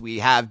twice we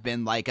have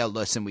been like, oh,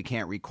 listen, we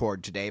can't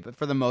record today. But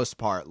for the most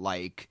part,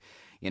 like,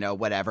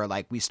 whatever,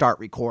 like, we start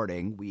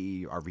recording,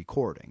 we are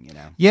recording,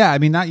 Yeah, I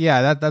mean,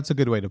 that's a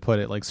good way to put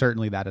it. Like,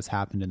 certainly that has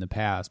happened in the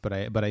past, but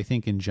I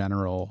think in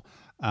general,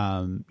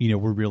 we're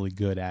really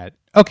good at,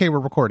 okay, we're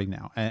recording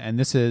now. And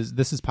this is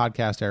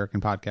Podcast Eric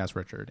and Podcast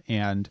Richard.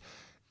 And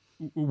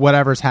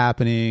whatever's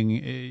happening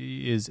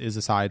is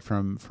aside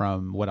from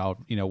what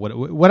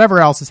whatever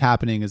else is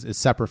happening is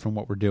separate from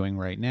what we're doing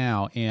right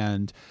now.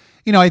 And,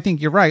 I think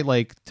you're right.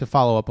 Like, to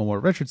follow up on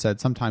what Richard said,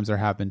 sometimes there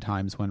have been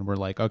times when we're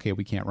like, okay,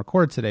 we can't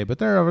record today, but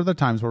there are other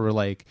times where we're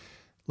like,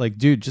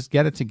 dude, just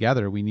get it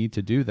together. We need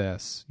to do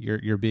this.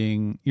 You're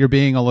being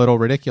a little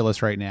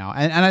ridiculous right now.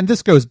 And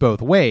this goes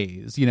both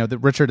ways, that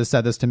Richard has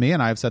said this to me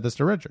and I've said this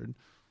to Richard.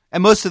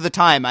 And most of the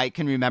time, I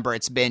can remember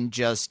it's been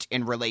just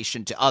in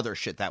relation to other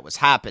shit that was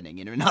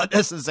happening, not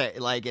necessarily,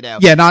 like,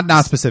 Yeah,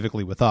 not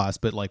specifically with us,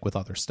 but, like, with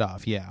other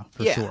stuff. Yeah,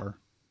 for sure.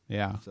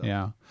 Yeah, so.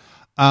 Yeah.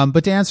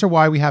 But to answer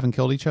why we haven't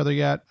killed each other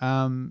yet,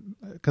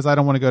 because I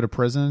don't want to go to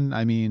prison.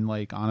 I mean,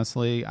 like,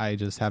 honestly, I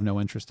just have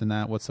no interest in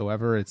that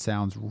whatsoever. It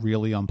sounds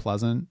really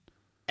unpleasant.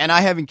 And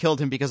I haven't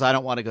killed him because I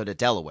don't want to go to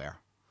Delaware.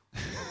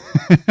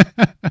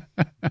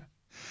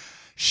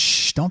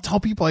 Shh, don't tell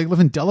people I live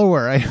in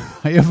Delaware. I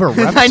have a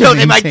rep. I know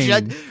they might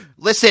judge.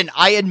 Listen,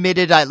 I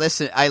admitted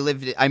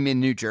I'm in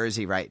New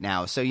Jersey right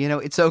now. So,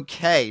 it's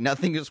okay.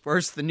 Nothing is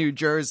worse than New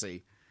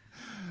Jersey.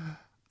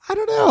 I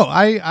don't know.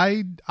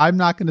 I'm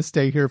not going to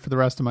stay here for the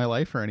rest of my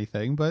life or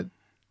anything, but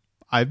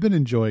I've been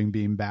enjoying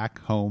being back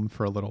home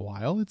for a little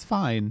while. It's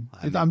fine.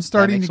 I'm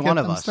starting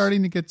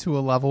to get to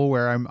a level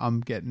where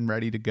I'm getting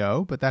ready to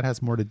go, but that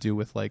has more to do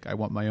with, like, I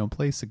want my own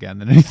place again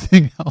than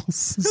anything else.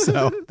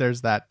 So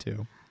there's that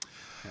too.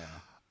 Yeah.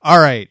 All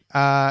right.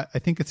 I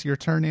think it's your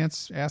turn to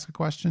ask a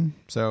question.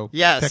 So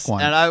yes, pick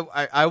one. And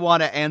I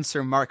want to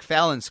answer Mark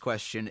Fallon's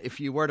question. If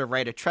you were to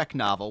write a Trek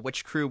novel,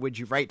 which crew would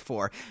you write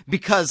for?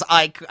 Because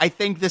I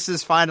think this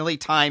is finally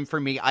time for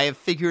me. I have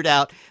figured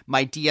out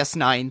my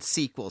DS9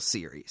 sequel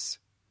series.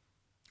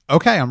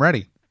 Okay, I'm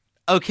ready.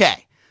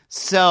 Okay,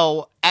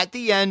 so at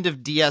the end of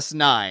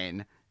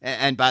DS9,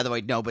 and by the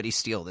way, nobody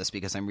steal this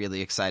because I'm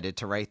really excited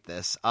to write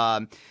this.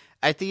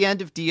 At the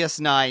end of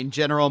DS9,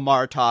 General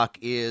Martok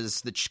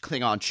is the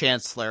Klingon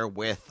Chancellor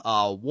with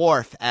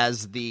Worf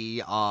as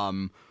the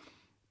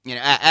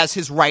as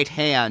his right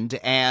hand,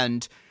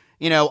 and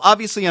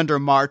obviously under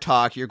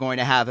Martok, you're going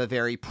to have a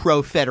very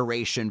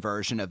pro-Federation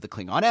version of the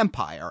Klingon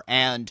Empire,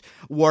 and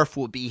Worf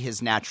will be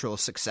his natural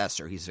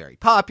successor. He's very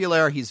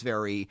popular. He's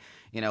very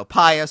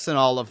pious and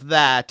all of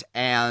that,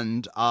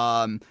 and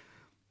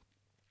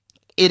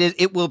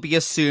it will be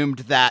assumed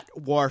that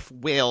Worf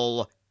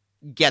will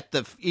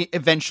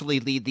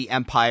eventually lead the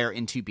Empire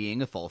into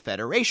being a full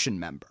Federation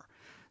member.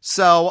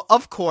 So,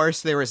 of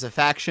course, there is a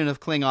faction of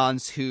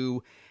Klingons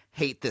who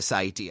hate this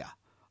idea.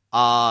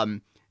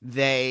 And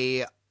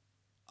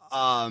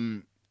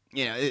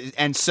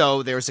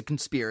so there's a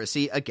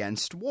conspiracy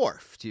against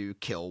Worf to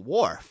kill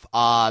Worf.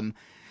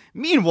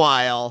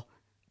 Meanwhile,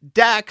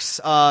 Dax,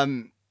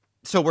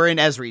 so we're in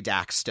Ezri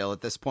Dax still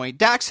at this point.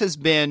 Dax has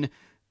been,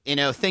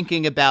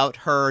 thinking about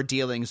her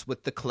dealings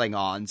with the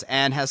Klingons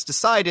and has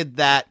decided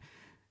that,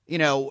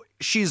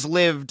 she's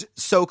lived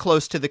so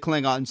close to the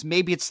Klingons.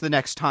 Maybe it's the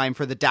next time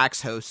for the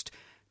Dax host.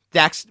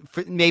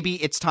 Maybe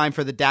it's time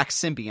for the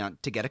Dax symbiont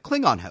to get a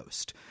Klingon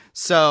host.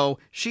 So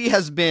she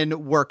has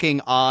been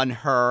working on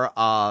her,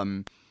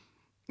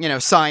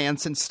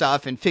 science and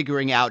stuff and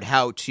figuring out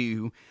how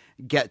to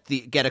get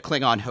a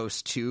Klingon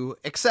host to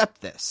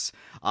accept this.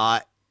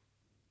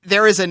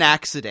 There is an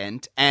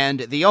accident,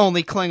 and the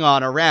only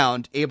Klingon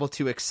around able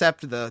to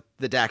accept the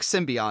Dax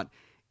symbiont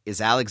is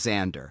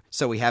Alexander.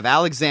 So we have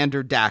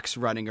Alexander Dax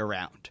running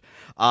around.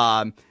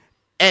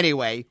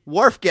 Anyway,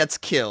 Worf gets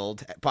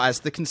killed as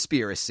the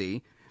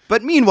conspiracy,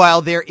 but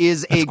meanwhile there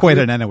is That's quite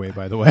an anyway,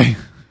 by the way.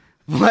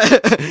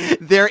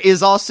 There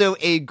is also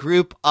a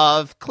group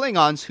of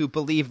Klingons who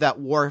believe that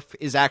Worf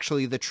is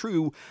actually the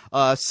true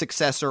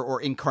successor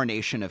or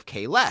incarnation of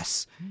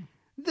Kahless.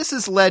 This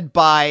is led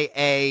by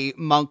a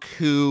monk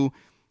who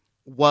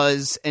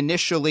was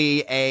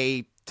initially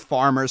a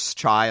farmer's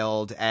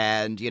child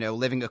and,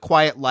 living a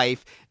quiet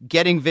life,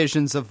 getting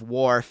visions of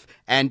Worf,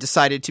 and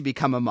decided to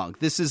become a monk.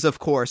 This is, of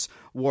course,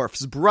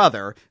 Worf's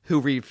brother,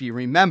 who, if you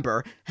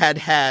remember, had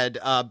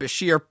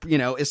Bashir,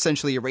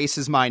 essentially erase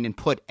his mind and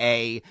put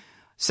a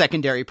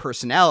secondary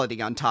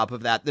personality on top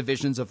of that. The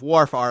visions of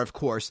Worf are, of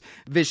course,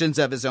 visions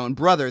of his own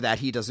brother that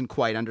he doesn't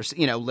quite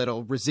understand,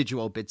 little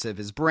residual bits of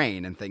his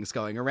brain and things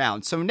going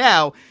around. So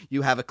now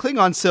you have a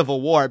Klingon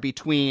civil war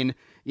between,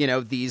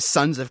 these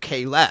sons of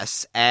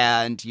Kahless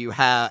and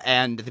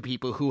the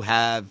people who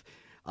have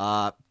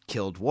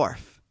killed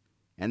Worf.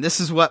 And this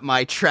is what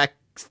my Trek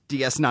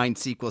DS9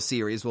 sequel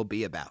series will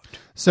be about.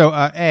 So,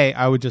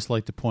 I would just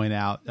like to point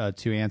out,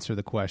 to answer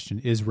the question,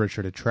 is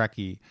Richard a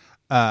Trekkie?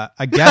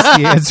 I guess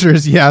the answer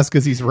is yes,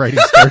 because he's writing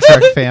Star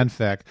Trek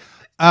fanfic.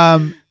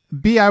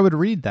 B, I would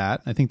read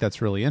that. I think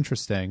that's really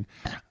interesting.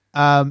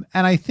 And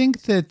I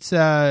think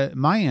that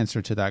my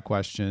answer to that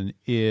question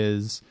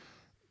is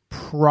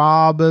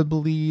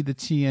probably the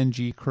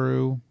TNG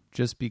crew,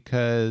 just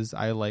because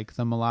I like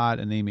them a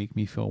lot and they make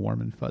me feel warm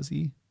and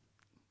fuzzy.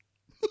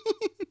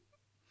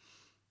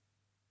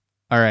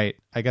 All right.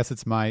 I guess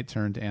it's my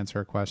turn to answer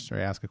a question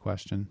or ask a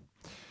question.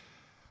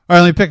 All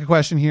right, let me pick a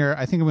question here.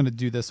 I think I'm going to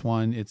do this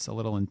one. It's a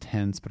little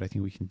intense, but I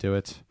think we can do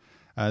it.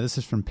 This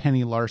is from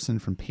Penny Larson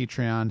from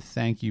Patreon.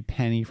 Thank you,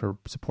 Penny, for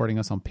supporting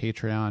us on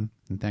Patreon,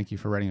 and thank you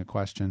for writing a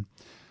question.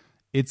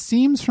 It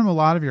seems from a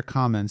lot of your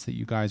comments that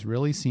you guys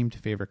really seem to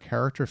favor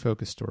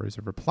character-focused stories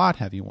over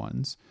plot-heavy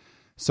ones.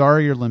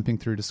 Sorry you're limping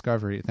through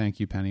Discovery. Thank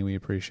you, Penny. We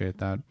appreciate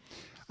that.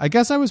 I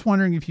guess I was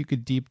wondering if you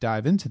could deep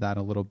dive into that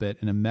a little bit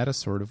in a meta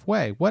sort of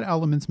way. What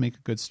elements make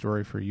a good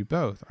story for you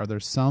both? Are there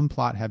some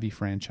plot-heavy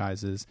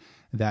franchises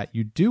that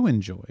you do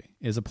enjoy?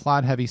 Is a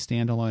plot-heavy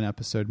standalone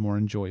episode more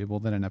enjoyable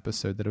than an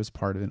episode that was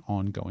part of an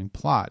ongoing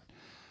plot?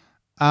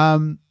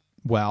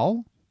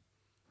 Well,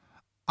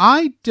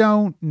 I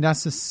don't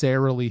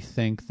necessarily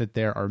think that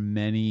there are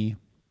many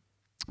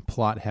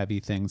plot-heavy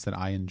things that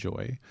I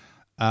enjoy.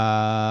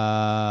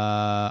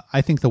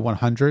 I think The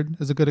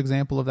 100 is a good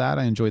example of that.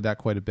 I enjoyed that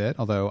quite a bit,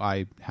 although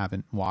I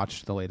haven't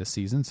watched the latest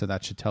season, so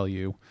that should tell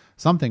you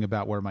something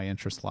about where my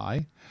interests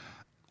lie.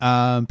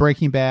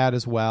 Breaking Bad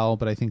as well,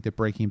 but I think that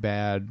Breaking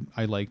Bad,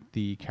 I like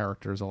the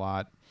characters a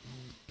lot.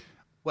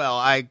 Well,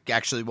 I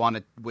actually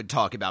would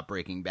talk about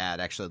Breaking Bad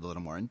actually a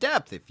little more in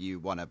depth if you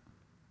want to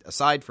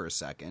aside for a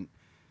second.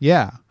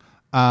 Yeah.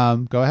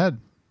 Go ahead.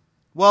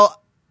 Well,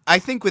 I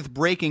think with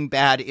Breaking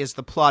Bad is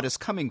the plot is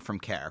coming from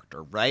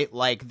character, right?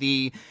 Like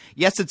it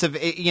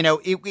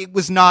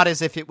was not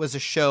as if it was a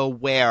show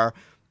where,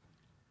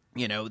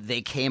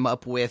 they came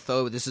up with,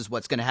 oh, this is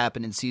what's going to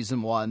happen in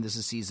season 1. This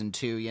is season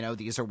 2.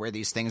 These are where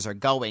these things are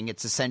going.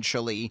 It's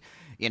essentially,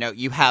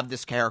 you have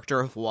this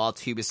character,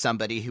 Walt, who is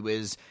somebody who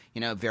is,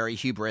 very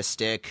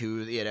hubristic,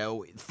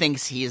 who,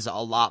 thinks he is a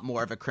lot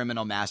more of a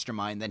criminal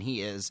mastermind than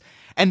he is.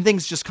 And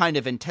things just kind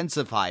of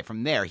intensify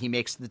from there. He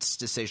makes this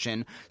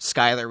decision.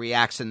 Skyler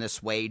reacts in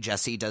this way.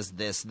 Jesse does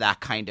this, that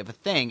kind of a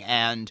thing.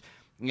 And,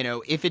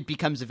 if it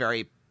becomes a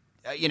very,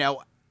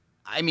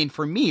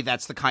 for me,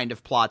 that's the kind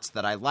of plots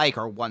that I like,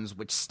 are ones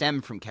which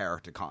stem from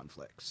character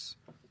conflicts.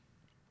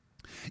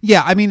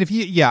 Yeah,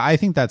 I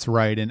think that's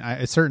right, and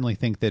I certainly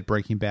think that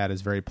Breaking Bad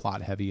is very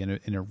plot heavy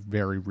in a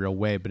very real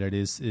way, but it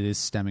is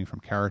stemming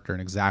from character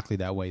in exactly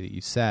that way that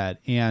you said.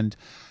 And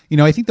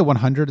I think The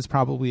 100 is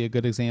probably a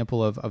good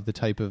example of the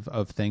type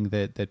of thing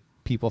that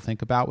people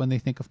think about when they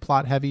think of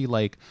plot heavy.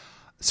 Like,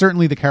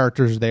 certainly the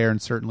characters are there,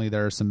 and certainly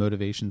there are some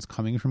motivations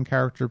coming from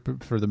character,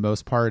 but for the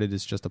most part, it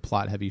is just a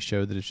plot heavy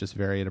show that is just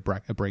very at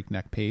a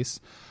breakneck pace.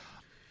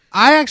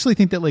 I actually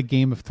think that like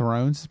Game of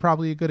Thrones is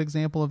probably a good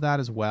example of that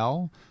as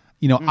well.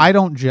 I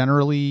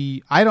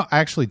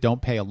actually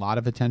don't pay a lot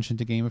of attention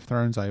to Game of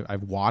Thrones.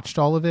 I've watched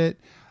all of it.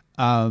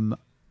 I'm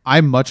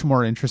much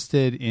more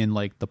interested in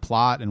like the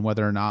plot and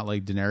whether or not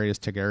like Daenerys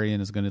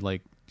Targaryen is going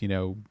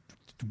to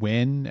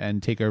win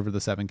and take over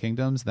the Seven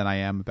Kingdoms than I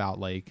am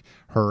about like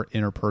her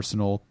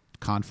interpersonal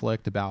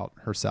conflict about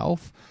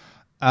herself.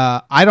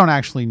 I don't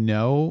actually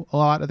know a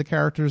lot of the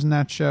characters in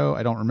that show.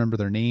 I don't remember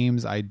their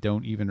names. I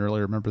don't even really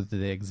remember that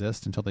they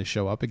exist until they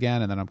show up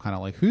again. And then I'm kind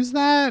of like, who's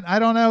that? I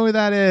don't know who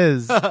that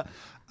is.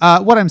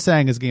 What I'm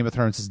saying is Game of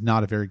Thrones is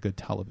not a very good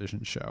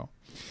television show.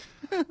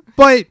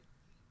 But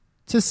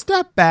to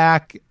step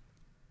back,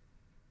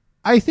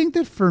 I think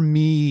that for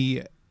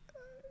me,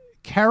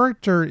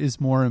 character is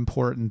more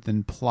important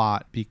than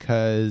plot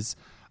because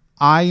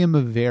I am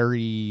a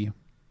very...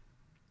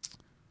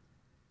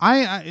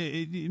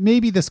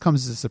 maybe this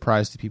comes as a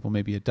surprise to people,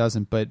 maybe it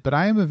doesn't, but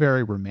I am a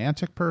very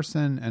romantic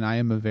person and I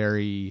am a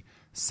very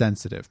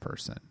sensitive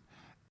person.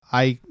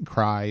 I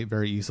cry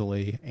very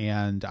easily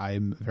and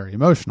I'm very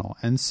emotional.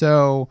 And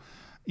so,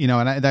 and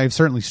I've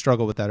certainly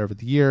struggled with that over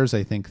the years.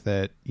 I think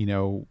that,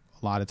 a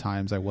lot of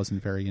times I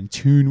wasn't very in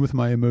tune with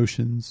my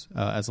emotions,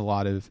 as a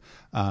lot of,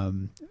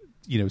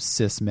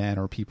 cis men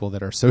or people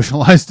that are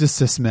socialized as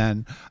cis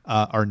men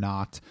are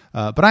not.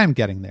 But I am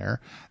getting there.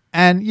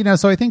 And,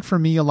 so I think for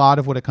me, a lot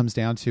of what it comes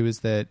down to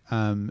is that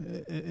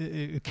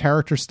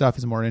character stuff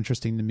is more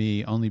interesting to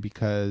me only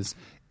because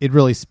it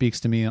really speaks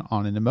to me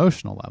on an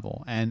emotional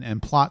level.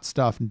 And plot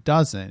stuff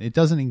doesn't. It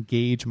doesn't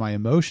engage my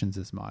emotions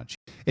as much.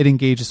 It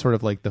engages sort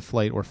of like the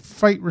flight or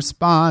fight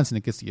response, and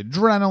it gets the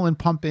adrenaline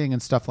pumping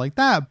and stuff like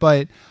that.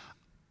 But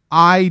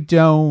I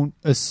don't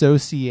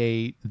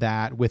associate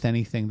that with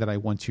anything that I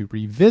want to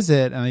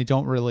revisit, and I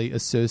don't really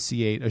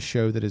associate a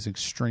show that is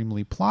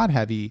extremely plot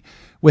heavy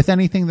with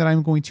anything that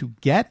I'm going to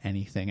get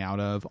anything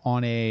out of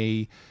on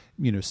a,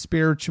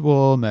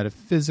 spiritual,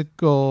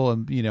 metaphysical,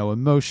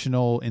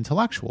 emotional,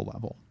 intellectual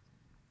level.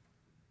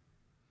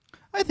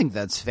 I think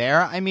that's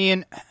fair.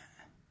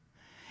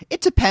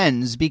 It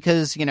depends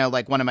because,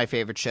 like one of my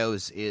favorite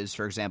shows is,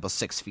 for example,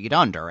 6 Feet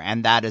Under,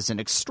 and that is an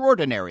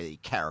extraordinary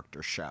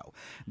character show.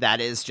 That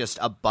is just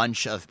a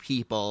bunch of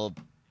people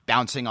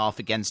bouncing off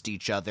against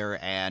each other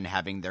and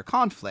having their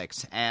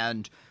conflicts.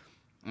 And,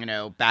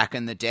 back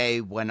in the day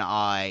when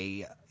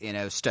I,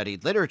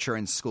 studied literature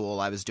in school,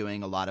 I was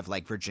doing a lot of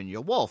like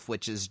Virginia Woolf,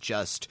 which is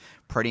just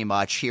pretty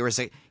much here is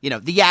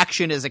the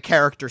action is a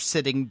character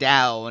sitting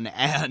down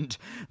and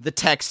the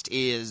text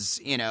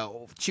is,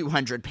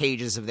 200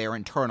 pages of their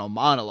internal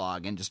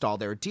monologue and just all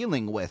they're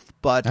dealing with.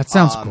 But that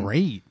sounds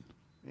great.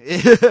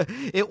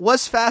 It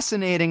was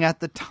fascinating at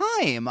the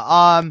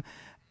time.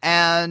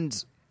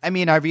 And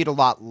I read a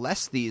lot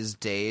less these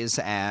days,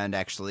 and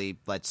actually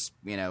let's,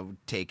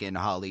 take in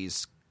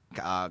Holly's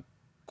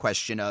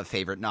question of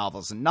favorite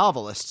novels and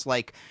novelists.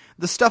 Like,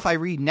 the stuff I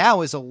read now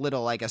is a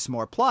little, I guess,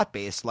 more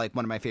plot-based. Like,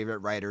 one of my favorite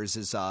writers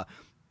is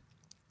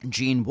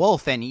Gene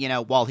Wolfe, and,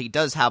 while he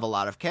does have a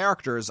lot of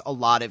characters, a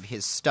lot of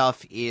his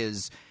stuff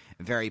is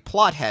very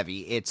plot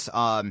heavy. It's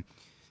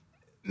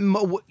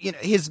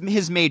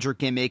his major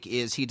gimmick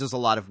is he does a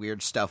lot of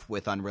weird stuff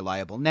with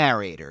unreliable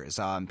narrators,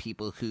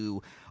 people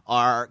who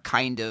are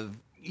kind of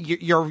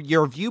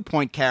your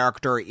viewpoint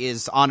character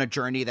is on a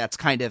journey that's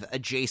kind of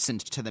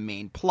adjacent to the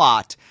main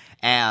plot,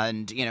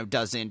 and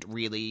doesn't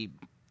really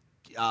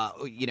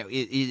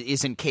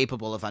isn't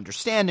capable of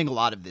understanding a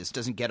lot of this,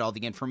 doesn't get all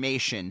the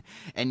information,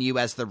 and you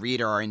as the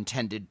reader are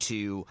intended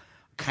to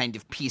kind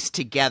of piece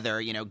together,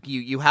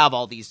 you have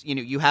all these,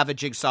 you have a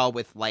jigsaw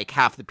with like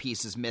half the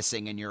pieces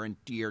missing, and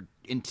you're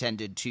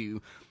intended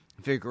to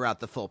figure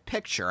out the full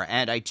picture.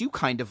 And I do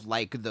kind of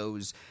like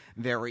those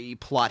very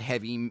plot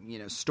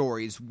heavy,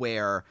 stories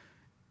where,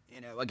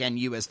 again,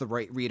 you as the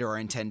reader are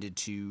intended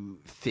to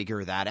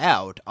figure that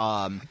out.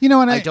 And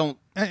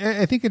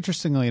I think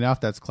interestingly enough,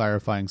 that's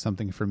clarifying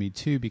something for me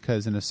too,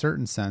 because in a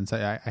certain sense,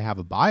 I have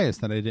a bias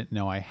that I didn't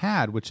know I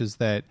had, which is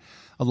that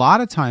a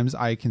lot of times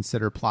I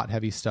consider plot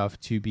heavy stuff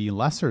to be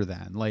lesser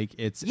than, like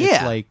it's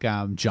like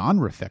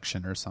genre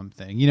fiction or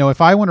something.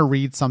 If I want to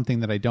read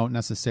something that I don't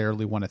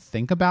necessarily want to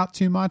think about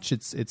too much,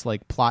 it's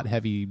like plot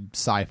heavy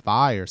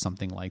sci-fi or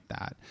something like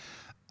that.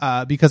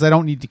 Because I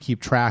don't need to keep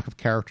track of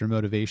character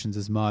motivations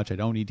as much. I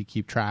don't need to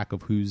keep track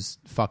of who's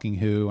fucking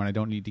who, and I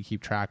don't need to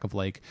keep track of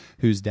like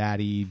whose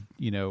daddy,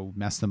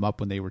 messed them up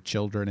when they were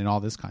children and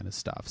all this kind of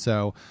stuff.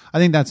 So I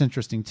think that's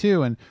interesting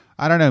too. And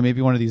I don't know,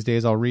 maybe one of these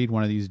days I'll read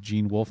one of these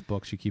Gene Wolfe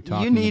books you keep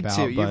talking about. You need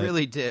to. You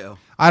really do.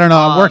 I don't know.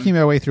 I'm working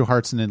my way through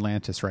Hearts in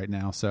Atlantis right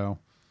now. So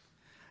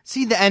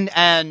see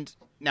and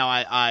now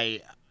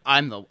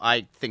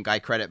I think I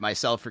credit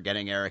myself for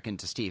getting Eric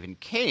into Stephen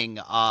King.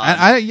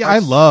 I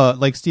love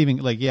like Stephen.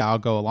 Like, yeah, I'll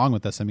go along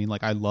with this. I mean,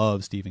 like, I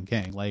love Stephen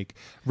King. Like,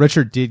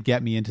 Richard did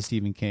get me into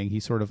Stephen King.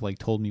 He sort of like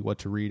told me what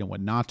to read and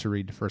what not to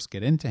read to first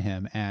get into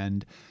him.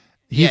 And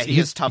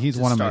he's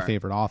one of my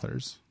favorite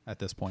authors at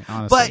this point,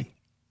 honestly. But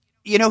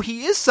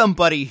he is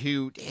somebody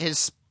who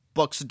his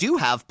books do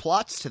have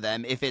plots to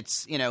them. If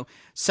it's,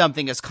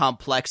 something as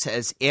complex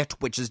as It,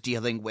 which is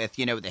dealing with,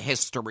 the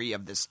history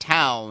of this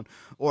town,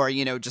 or,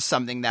 just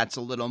something that's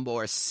a little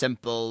more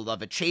simple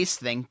of a chase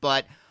thing,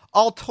 but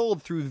all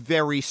told through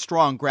very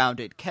strong,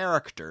 grounded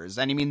characters.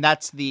 And I mean,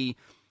 that's the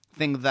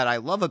thing that I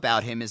love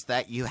about him, is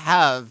that you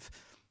have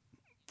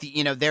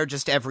they're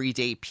just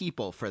everyday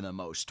people for the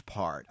most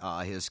part,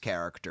 his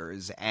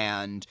characters,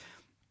 and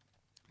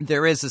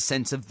there is a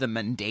sense of the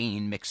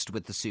mundane mixed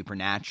with the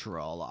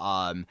supernatural.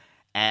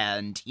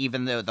 And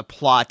even though the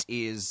plot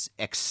is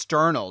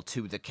external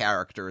to the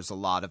characters a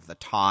lot of the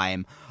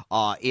time,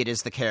 it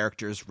is the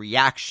character's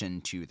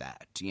reaction to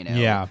that,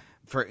 Yeah.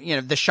 For,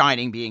 The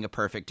Shining being a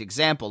perfect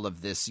example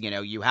of this.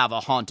 You have a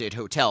haunted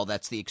hotel,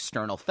 that's the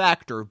external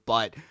factor,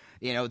 but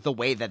the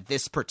way that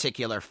this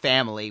particular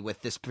family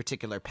with this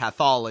particular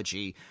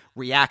pathology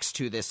reacts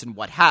to this and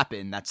what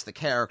happened, that's the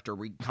character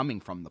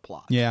coming from the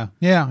plot. Yeah.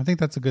 Yeah. I think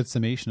that's a good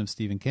summation of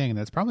Stephen King. And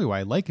that's probably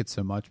why I like it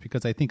so much,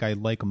 because I think I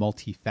like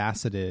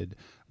multifaceted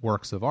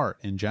works of art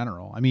in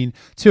general. I mean,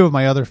 two of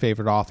my other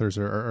favorite authors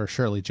are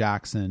Shirley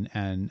Jackson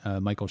and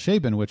Michael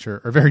Chabon, which are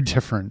very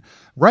different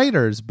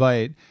writers,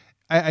 but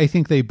I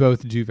think they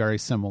both do very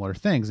similar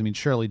things. I mean,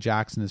 Shirley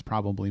Jackson is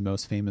probably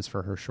most famous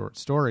for her short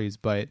stories,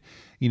 but,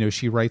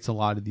 she writes a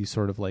lot of these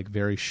sort of like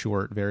very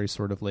short, very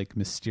sort of like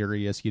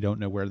mysterious, you don't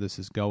know where this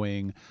is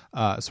going,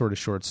 sort of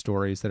short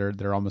stories that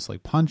are almost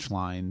like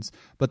punchlines,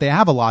 but they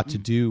have a lot to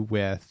do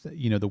with,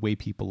 the way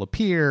people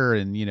appear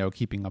and,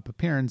 keeping up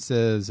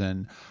appearances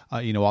and,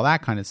 all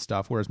that kind of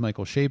stuff. Whereas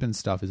Michael Chabon's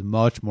stuff is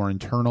much more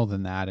internal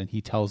than that. And he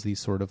tells these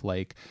sort of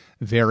like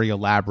very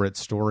elaborate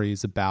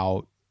stories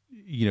about,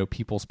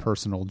 people's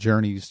personal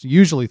journeys,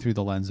 usually through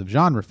the lens of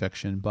genre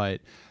fiction.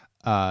 But,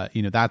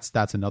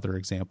 that's another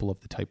example of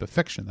the type of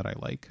fiction that I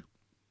like.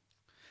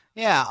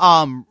 Yeah.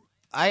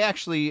 I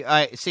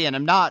see,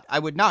 and I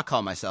would not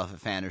call myself a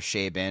fan of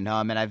Chabon.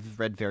 And I've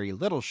read very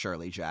little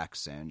Shirley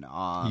Jackson.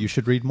 You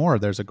should read more.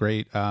 There's a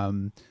great,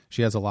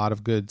 she has a lot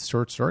of good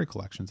short story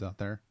collections out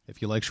there.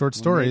 If you like short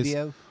stories,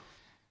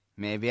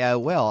 maybe I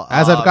will.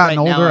 As I've gotten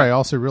older, I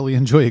also really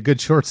enjoy a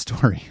good short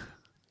story.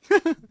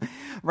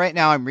 Right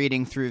now I'm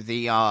reading through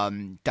the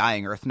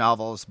Dying Earth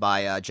novels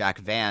by Jack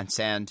Vance,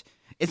 and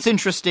it's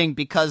interesting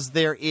because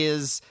there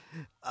is,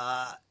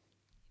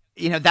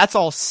 that's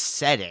all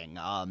setting,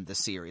 the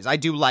series. I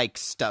do like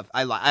stuff.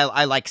 I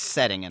like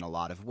setting in a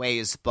lot of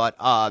ways, but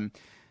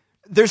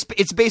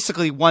it's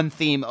basically one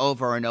theme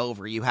over and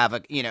over. You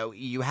have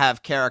you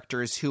have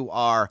characters who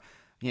are,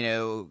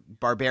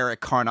 barbaric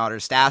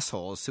carnotist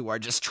assholes who are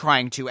just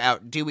trying to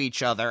outdo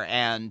each other,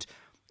 and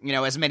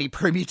as many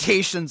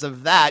permutations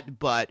of that.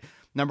 But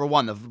number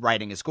one, the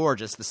writing is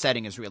gorgeous. The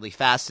setting is really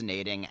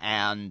fascinating.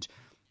 And,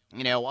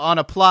 on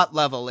a plot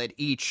level,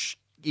 each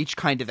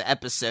kind of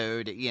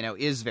episode,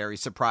 is very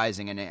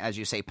surprising. And as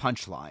you say,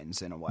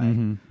 punchlines in a way.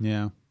 Mm-hmm.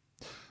 Yeah.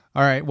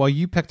 All right. Well,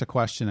 you picked a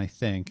question, I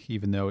think,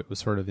 even though it was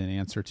sort of an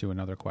answer to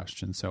another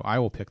question. So I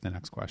will pick the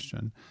next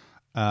question.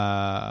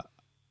 Holly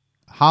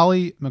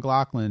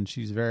McLaughlin,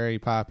 she's very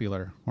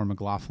popular, or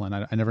McLaughlin.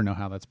 I never know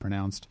how that's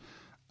pronounced.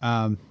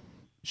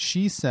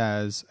 she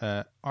says,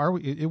 "Are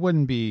we?" It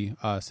wouldn't be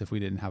us if we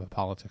didn't have a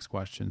politics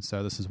question.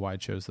 So this is why I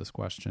chose this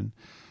question.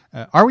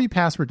 Are we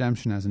past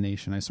redemption as a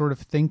nation? I sort of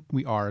think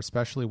we are,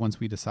 especially once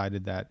we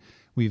decided that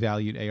we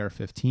valued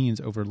AR-15s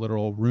over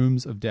literal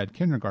rooms of dead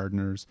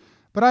kindergartners.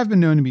 But I've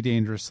been known to be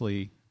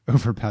dangerously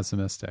over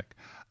pessimistic.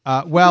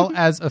 Well,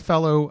 as a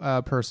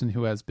fellow person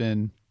who has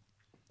been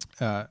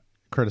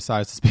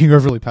criticized as being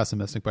overly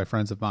pessimistic by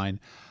friends of mine,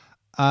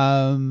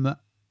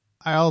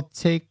 I'll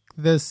take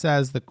this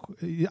as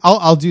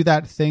I'll do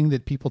that thing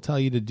that people tell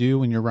you to do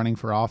when you're running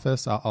for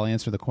office. I'll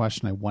answer the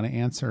question I want to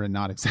answer and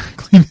not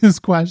exactly this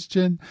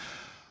question.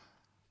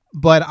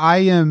 But I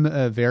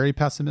am very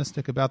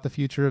pessimistic about the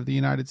future of the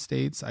United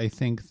States. I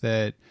think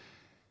that,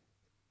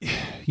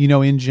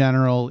 in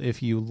general,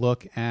 if you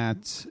look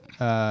at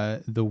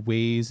the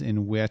ways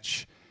in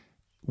which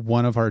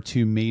one of our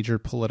two major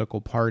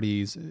political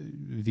parties,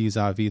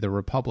 vis-a-vis the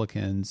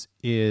Republicans,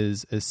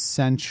 is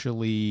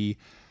essentially...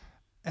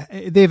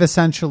 They've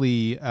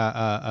essentially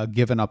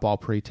given up all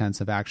pretense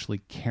of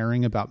actually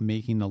caring about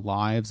making the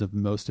lives of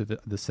most of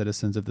the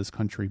citizens of this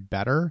country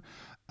better.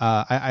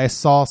 I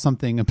saw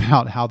something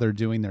about how they're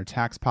doing their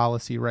tax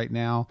policy right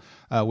now,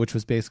 which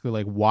was basically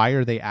like, why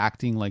are they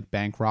acting like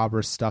bank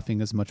robbers,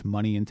 stuffing as much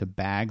money into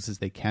bags as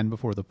they can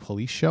before the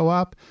police show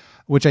up,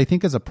 which I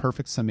think is a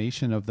perfect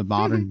summation of the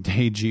modern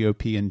day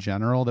GOP in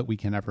general that we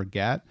can ever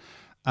get.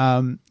 They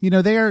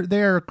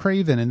are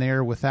craven, and they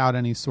are without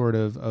any sort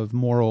of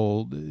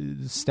moral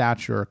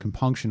stature or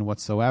compunction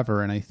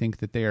whatsoever. And I think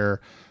that they are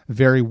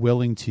very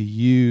willing to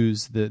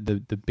use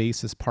the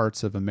basest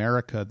parts of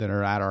America that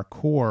are at our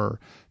core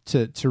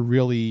to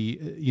really,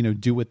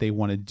 do what they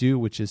want to do,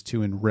 which is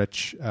to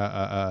enrich,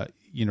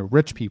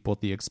 rich people at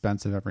the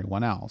expense of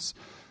everyone else.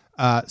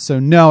 So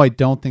no, I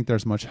don't think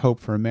there's much hope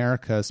for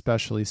America,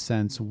 especially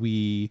since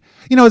we,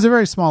 it's a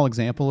very small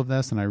example of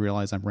this, and I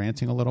realize I'm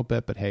ranting a little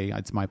bit, but hey,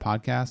 it's my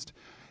podcast,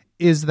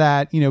 is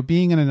that,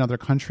 being in another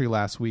country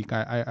last week,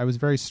 I was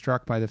very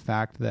struck by the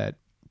fact that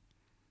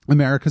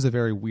America's a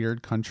very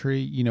weird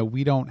country.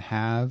 We don't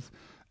have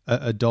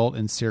adult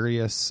and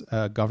serious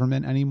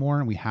government anymore,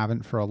 and we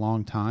haven't for a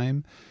long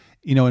time.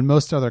 In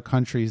most other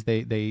countries,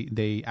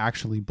 they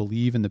actually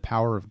believe in the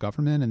power of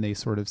government, and they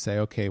sort of say,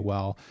 okay,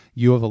 well,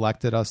 you have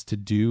elected us to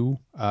do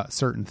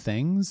certain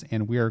things,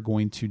 and we are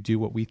going to do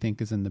what we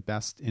think is in the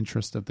best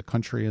interest of the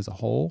country as a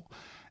whole.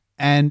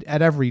 And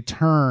at every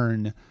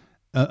turn,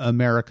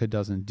 America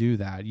doesn't do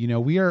that.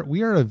 We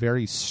are a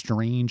very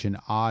strange and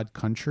odd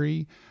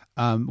country.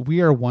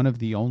 We are one of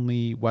the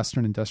only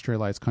Western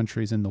industrialized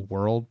countries in the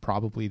world,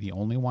 probably the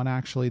only one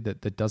actually,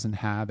 that doesn't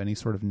have any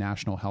sort of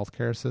national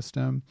healthcare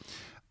system.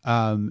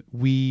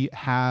 We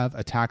have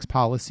a tax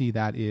policy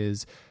that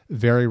is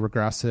very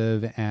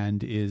regressive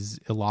and is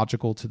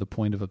illogical to the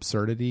point of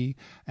absurdity,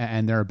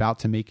 and they're about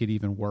to make it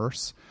even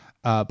worse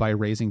by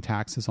raising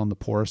taxes on the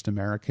poorest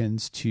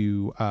Americans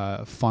to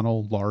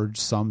funnel large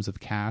sums of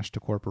cash to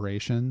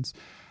corporations.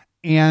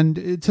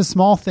 And to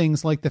small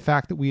things like the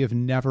fact that we have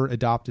never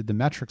adopted the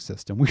metric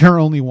system. We are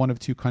only one of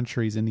two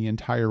countries in the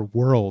entire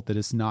world that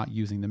is not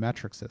using the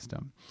metric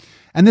system.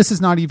 And this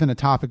is not even a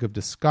topic of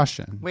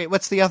discussion. Wait,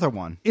 what's the other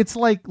one? It's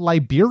like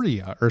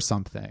Liberia or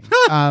something.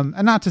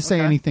 And not to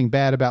say anything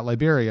bad about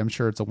Liberia. I'm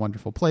sure it's a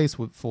wonderful place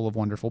full of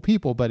wonderful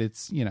people, but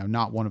it's,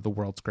 not one of the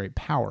world's great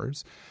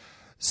powers.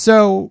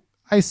 So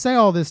I say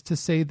all this to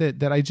say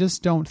that I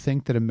just don't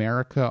think that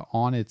America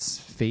on its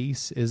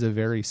face is a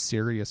very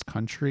serious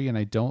country, and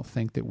I don't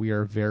think that we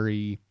are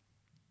very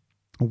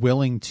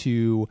willing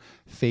to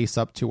face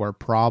up to our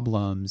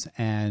problems.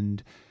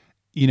 And,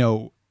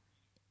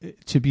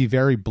 to be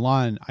very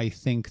blunt, I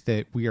think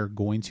that we are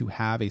going to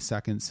have a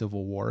second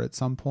civil war at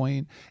some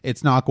point.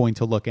 It's not going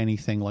to look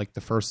anything like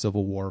the first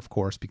Civil War, of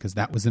course, because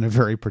that was in a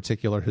very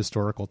particular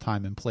historical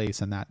time and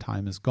place, and that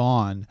time is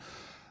gone.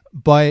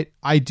 But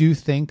I do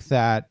think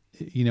that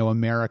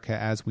America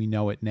as we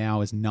know it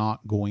now is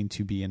not going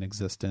to be in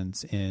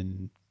existence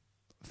in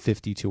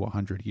 50 to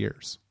 100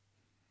 years.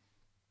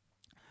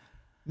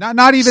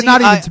 Not even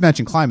to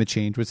mention climate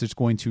change, which is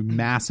going to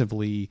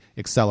massively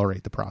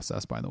accelerate the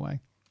process, by the way.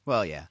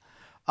 Well, yeah.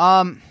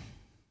 I'm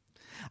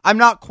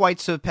not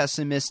quite so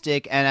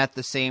pessimistic, and at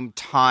the same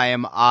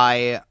time,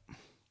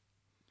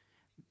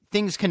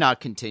 things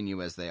cannot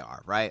continue as they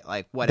are, right?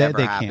 Like whatever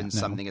they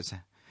happens,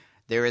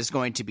 there is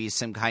going to be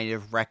some kind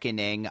of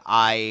reckoning.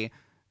 I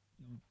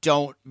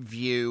don't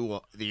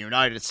view the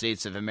United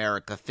States of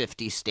America,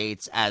 50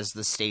 states, as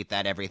the state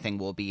that everything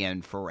will be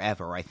in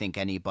forever. I think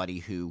anybody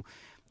who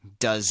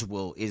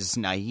is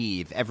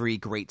naive. Every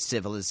great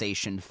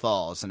civilization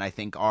falls, and I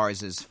think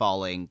ours is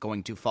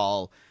going to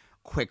fall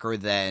quicker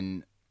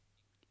than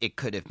it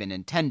could have been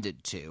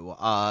intended to.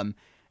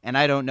 And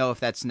I don't know if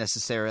that's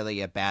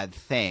necessarily a bad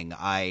thing.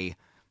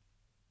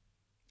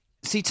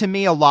 To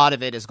me, a lot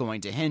of it is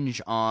going to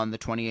hinge on the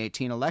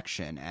 2018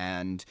 election,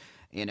 and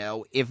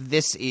if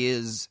this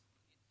is,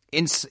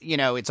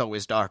 it's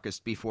always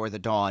darkest before the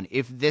dawn.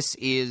 If this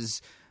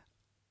is,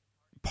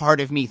 part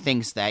of me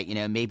thinks that,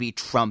 maybe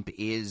Trump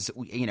has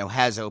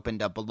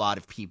opened up a lot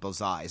of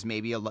people's eyes.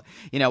 Maybe, a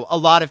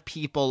lot of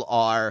people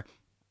are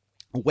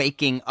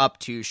waking up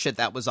to shit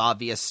that was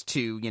obvious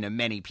to,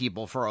 many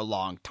people for a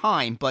long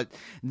time. But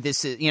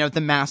this is,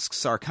 the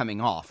masks are coming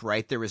off,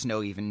 right? There is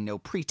no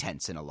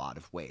pretense in a lot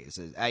of ways.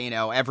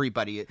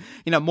 Everybody,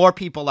 more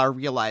people are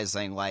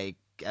realizing, like,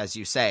 as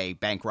you say,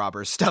 bank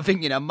robbers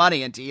stuffing,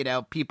 money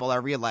into, people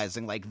are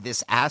realizing, like,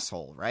 this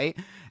asshole, right?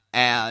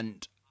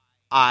 And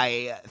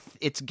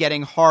it's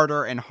getting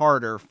harder and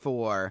harder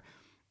for,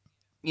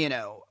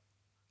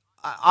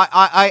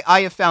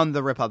 I have found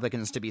the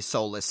Republicans to be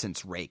soulless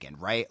since Reagan,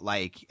 right?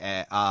 Like,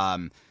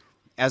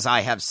 as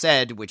I have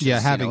said, which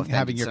is having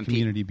your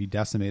community be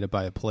decimated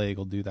by a plague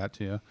will do that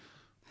to you.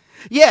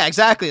 Yeah,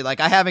 exactly. Like,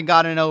 I haven't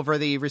gotten over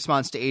the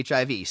response to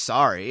HIV.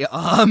 Sorry.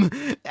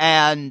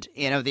 And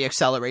the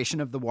acceleration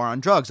of the war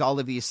on drugs. All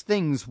of these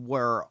things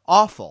were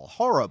awful,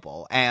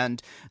 horrible,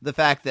 and the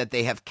fact that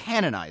they have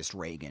canonized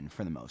Reagan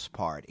for the most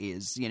part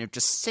is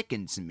just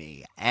sickens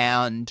me.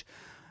 And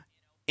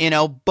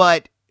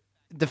but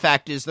the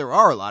fact is, there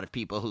are a lot of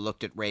people who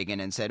looked at Reagan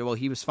and said, well,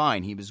 he was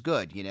fine, he was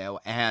good,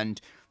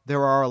 and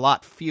there are a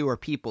lot fewer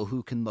people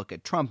who can look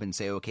at Trump and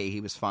say, okay,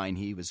 he was fine,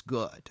 he was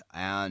good.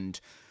 And,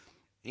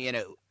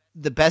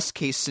 the best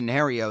case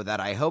scenario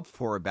that I hope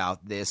for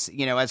about this,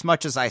 as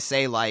much as I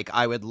say, like,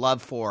 I would love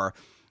for,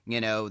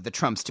 the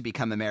Trumps to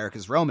become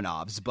America's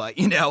Romanovs, but,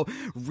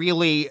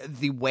 really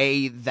the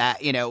way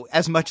that,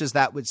 as much as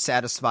that would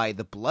satisfy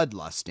the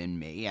bloodlust in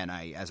me, and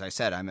as I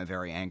said, I'm a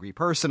very angry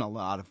person in a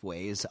lot of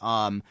ways,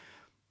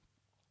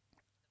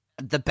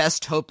 the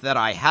best hope that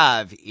I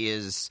have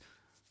is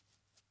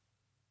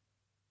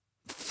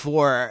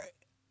for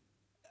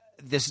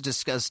this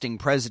disgusting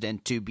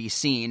president to be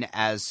seen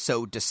as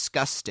so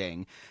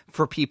disgusting,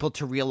 for people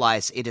to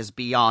realize it is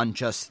beyond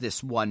just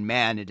this one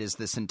man. It is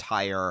this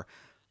entire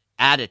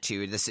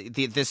attitude.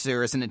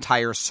 There is an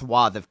entire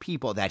swath of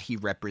people that he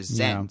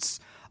represents,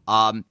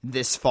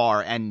 this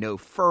far and no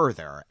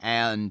further.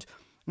 And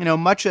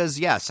much as,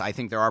 yes, I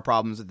think there are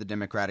problems with the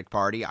Democratic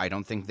Party. I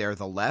don't think they're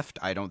the left.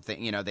 I don't think,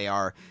 they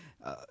are,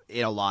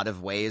 in a lot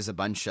of ways, a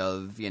bunch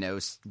of,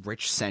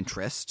 rich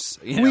centrists.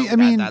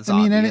 That's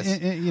obvious.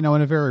 In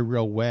a very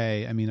real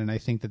way. And I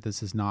think that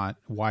this is not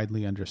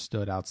widely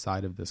understood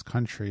outside of this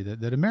country,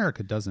 that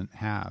America doesn't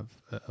have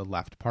a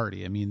left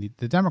party.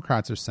 The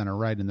Democrats are center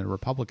right and the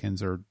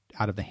Republicans are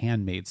out of the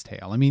Handmaid's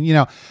Tale.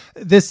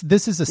 This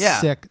is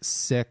a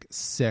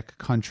sick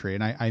country.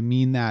 And I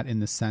mean that in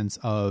the sense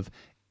of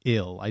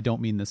ill. I don't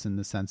mean this in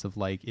the sense of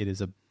like it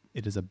is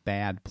a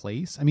bad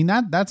place.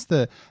 That's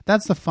the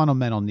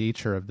fundamental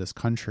nature of this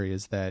country,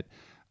 is that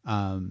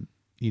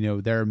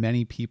there are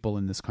many people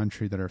in this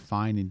country that are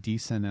fine and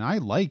decent, and I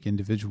like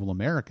individual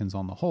Americans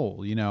on the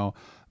whole,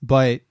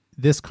 but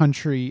this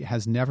country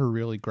has never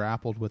really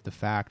grappled with the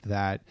fact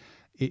that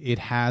it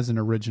has an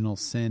original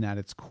sin at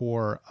its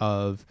core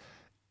of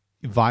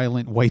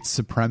violent white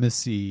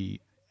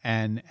supremacy.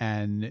 And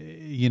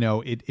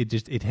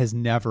it has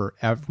never,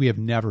 we have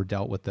never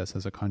dealt with this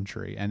as a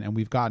country, and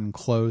we've gotten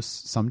close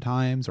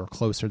sometimes, or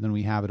closer than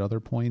we have at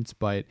other points,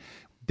 but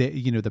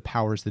the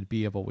powers that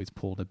be have always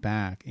pulled it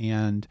back.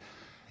 And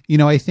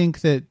I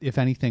think that if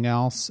anything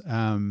else,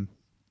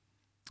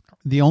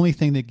 the only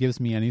thing that gives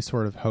me any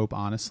sort of hope,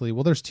 honestly,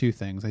 well, there's two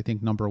things. I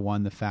think number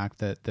one, the fact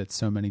that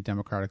so many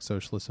Democratic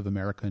Socialists of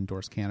America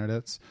endorse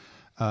candidates.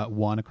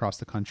 Won across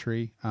the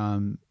country,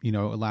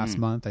 last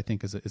month, I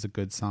think is a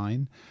good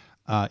sign.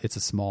 It's a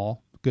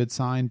small good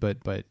sign, but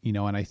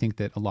and I think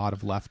that a lot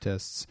of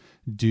leftists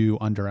do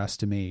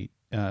underestimate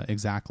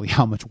exactly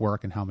how much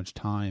work and how much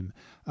time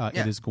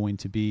it is going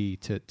to be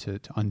to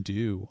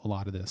undo a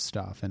lot of this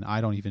stuff. And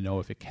I don't even know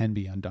if it can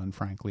be undone,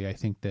 frankly. I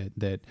think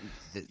that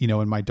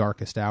in my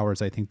darkest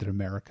hours, I think that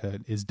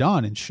America is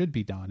done and should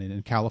be done.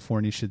 And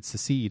California should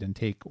secede and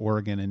take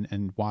Oregon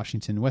and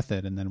Washington with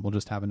it. And then we'll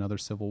just have another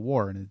civil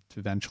war, and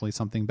eventually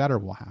something better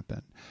will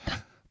happen.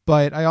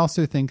 But I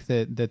also think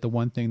that the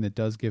one thing that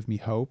does give me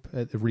hope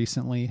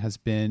recently has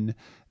been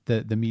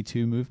the Me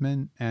Too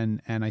movement.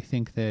 And I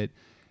think that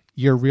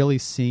you're really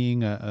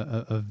seeing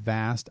a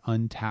vast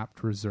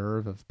untapped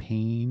reserve of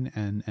pain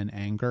and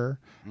anger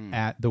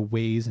at the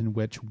ways in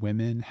which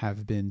women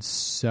have been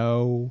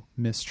so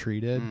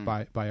mistreated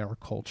by our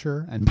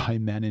culture and by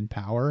men in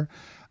power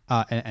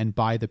and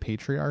by the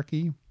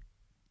patriarchy.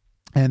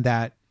 And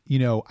that,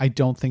 I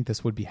don't think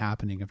this would be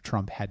happening if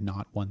Trump had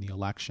not won the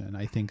election.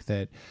 I think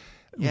that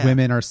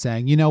women are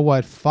saying, you know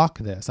what, fuck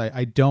this.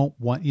 I don't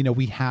want,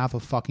 we have a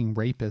fucking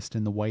rapist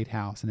in the White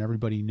House and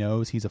everybody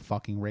knows he's a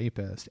fucking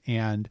rapist.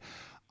 And,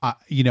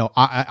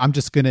 I'm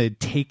just going to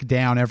take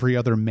down every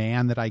other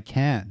man that I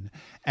can.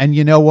 And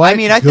you know what?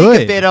 I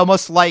think of it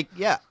almost like,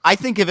 I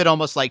think of it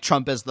almost like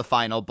Trump as the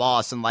final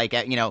boss, and like,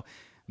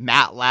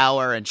 Matt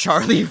Lauer and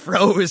Charlie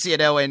Rose,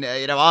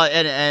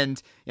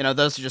 and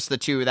those are just the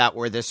two that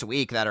were this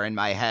week that are in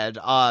my head.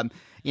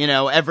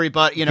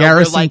 Everybody,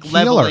 they're like Keillor.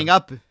 Leveling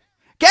up.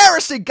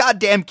 Garrison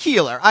goddamn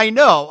Keillor, I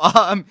know.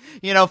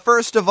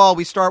 First of all,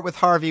 we start with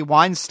Harvey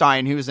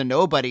Weinstein, who's a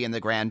nobody in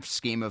the grand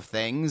scheme of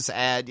things,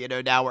 and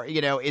now we're,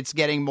 it's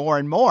getting more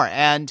and more,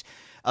 and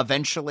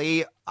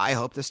eventually, I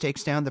hope this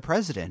takes down the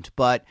president.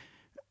 But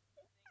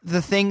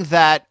the thing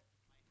that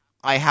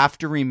I have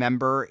to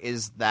remember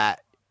is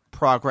that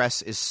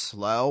progress is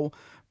slow.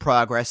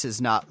 Progress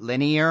is not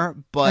linear,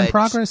 but and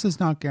progress is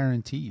not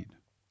guaranteed.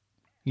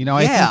 Yeah,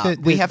 I think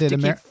that we have to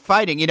keep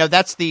fighting.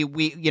 That's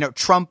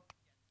Trump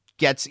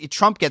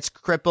gets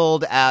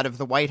crippled out of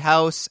the White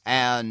House,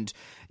 and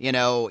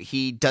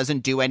he doesn't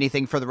do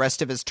anything for the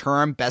rest of his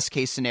term. Best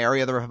case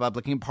scenario, the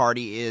Republican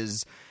Party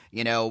is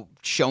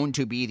shown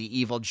to be the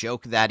evil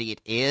joke that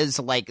it is.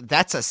 Like,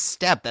 that's a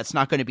step. That's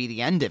not going to be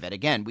the end of it.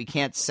 Again, we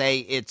can't say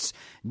it's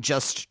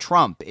just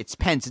Trump. It's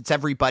Pence. It's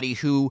everybody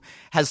who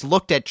has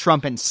looked at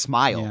Trump and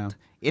smiled. Yeah.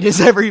 It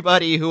is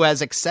everybody who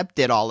has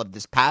accepted all of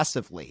this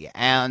passively.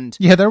 And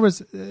there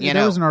was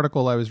an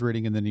article I was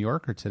reading in the New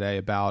Yorker today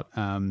about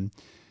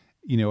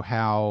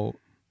how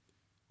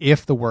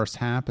if the worst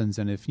happens,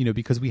 and if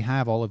because we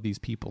have all of these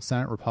people,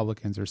 Senate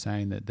Republicans are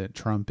saying that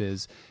Trump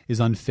is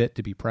unfit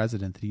to be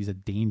president, that he's a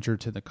danger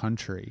to the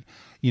country.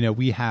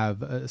 We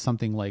have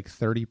something like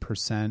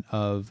 30%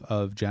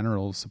 of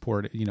generals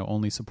support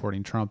only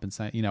supporting Trump, and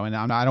saying and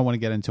I don't want to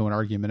get into an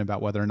argument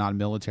about whether or not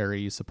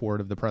military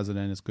support of the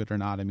president is good or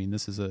not. I mean,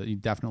 this is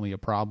definitely a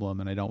problem,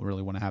 and I don't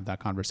really want to have that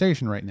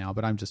conversation right now,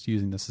 but I'm just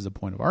using this as a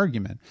point of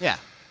argument. Yeah.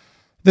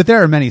 That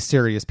there are many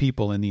serious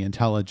people in the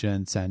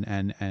intelligence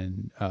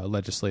and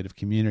legislative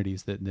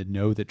communities that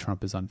know that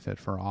Trump is unfit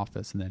for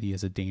office and that he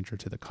is a danger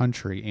to the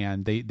country.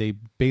 And they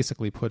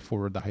basically put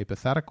forward the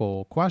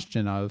hypothetical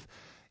question of,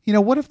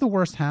 what if the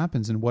worst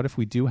happens, and what if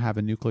we do have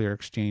a nuclear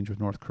exchange with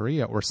North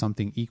Korea or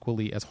something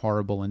equally as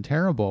horrible and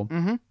terrible?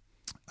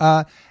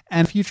 Mm-hmm.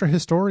 And future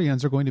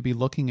historians are going to be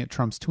looking at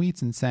Trump's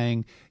tweets and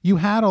saying, you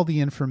had all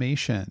the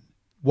information.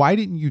 Why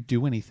didn't you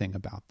do anything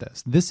about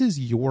this? This is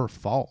your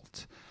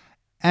fault.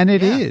 And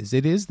it is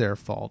their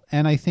fault.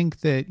 And I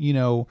think that,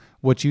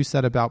 what you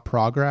said about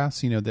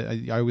progress,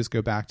 that I always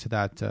go back to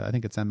that. I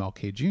think it's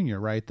MLK Jr.,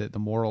 right? That the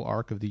moral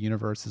arc of the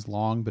universe is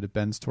long, but it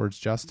bends towards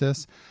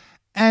justice.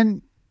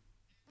 And,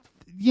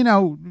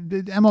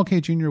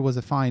 MLK Jr. was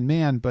a fine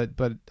man, but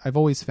I've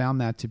always found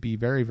that to be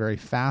very, very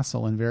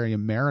facile and very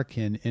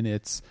American in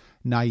its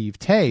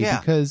naivete,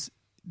 because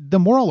the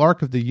moral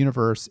arc of the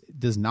universe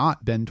does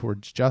not bend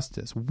towards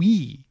justice.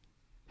 We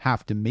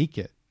have to make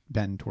it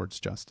bend towards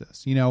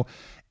justice.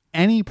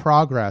 Any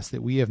progress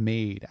that we have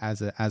made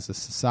as a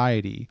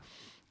society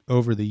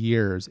over the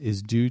years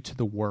is due to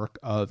the work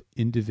of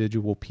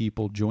individual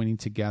people joining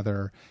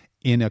together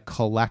in a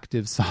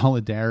collective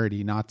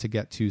solidarity, not to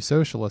get too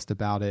socialist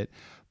about it,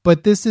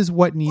 but this is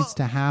what needs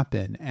to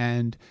happen.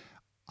 And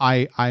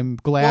I'm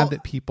glad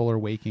that people are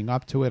waking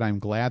up to it. I'm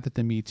glad that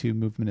the Me Too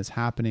movement is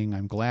happening.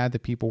 I'm glad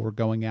that people were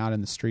going out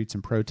in the streets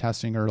and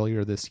protesting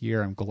earlier this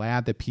year. I'm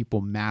glad that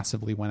people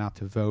massively went out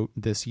to vote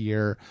this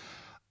year.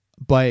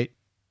 But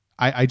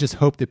I just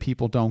hope that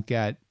people don't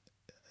get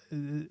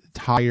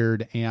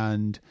tired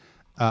and,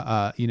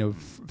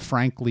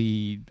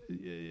 frankly,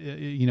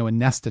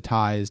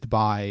 anesthetized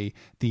by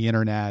the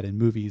internet and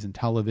movies and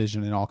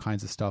television and all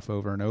kinds of stuff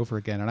over and over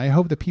again. And I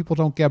hope that people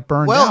don't get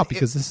burned out,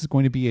 because this is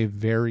going to be a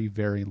very,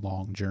 very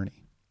long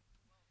journey.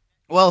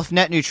 Well, if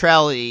net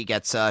neutrality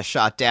gets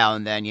shot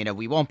down, then,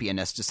 we won't be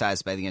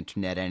anesthetized by the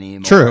internet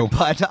anymore. True.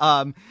 But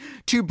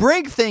to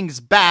bring things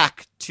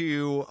back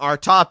to our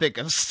topic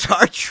of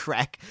Star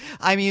Trek,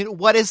 I mean,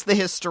 what is the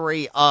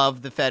history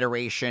of the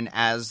Federation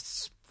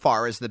as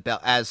far as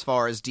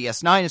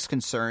DS9 is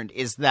concerned?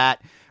 Is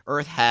that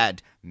Earth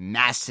had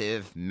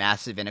massive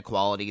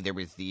inequality. There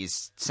was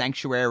these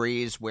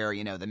sanctuaries where,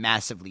 the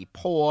massively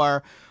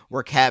poor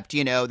were kept.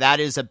 That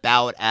is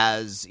about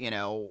as,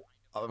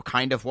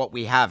 kind of what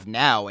we have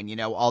now.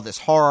 And, all this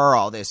horror,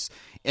 all this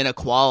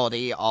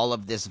inequality, all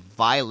of this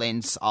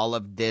violence, all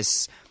of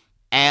this.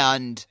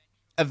 And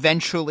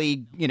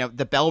eventually,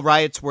 the Bell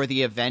Riots were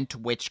the event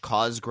which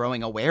caused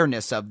growing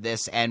awareness of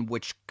this and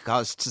which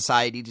caused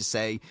society to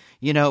say,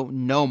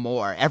 no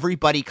more.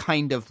 Everybody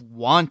kind of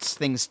wants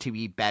things to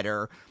be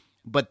better.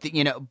 But,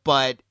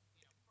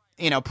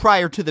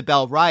 prior to the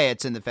Bell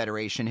Riots in the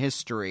Federation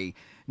history,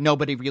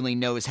 nobody really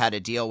knows how to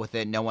deal with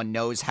it. No one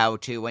knows how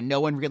to, and no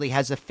one really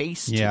has a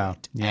face to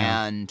it.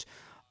 Yeah. And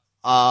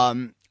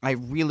I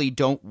really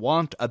don't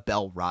want a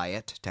Bell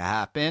Riot to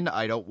happen.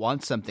 I don't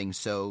want something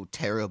so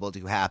terrible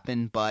to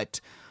happen. But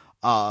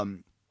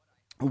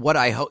what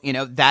I hope,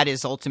 that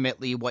is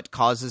ultimately what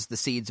causes the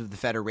seeds of the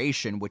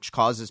Federation, which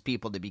causes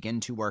people to begin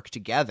to work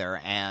together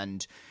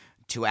and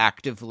to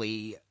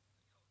actively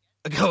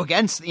go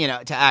against,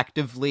 to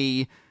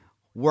actively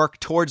work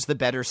towards the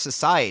better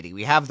society.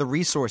 We have the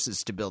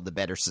resources to build the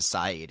better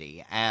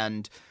society.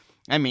 And,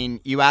 I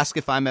mean, you ask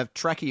if I'm a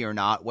Trekkie or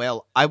not.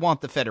 Well, I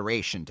want the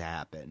Federation to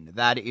happen.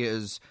 That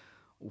is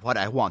what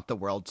I want the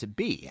world to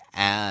be.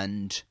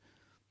 And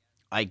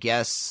I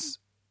guess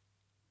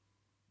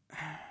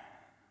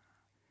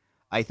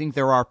I think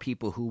there are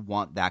people who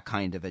want that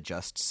kind of a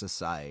just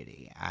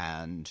society.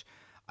 And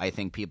I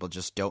think people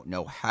just don't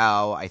know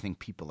how. I think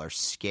people are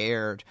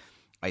scared.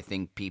 I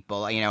think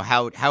people,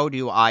 how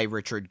do I,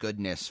 Richard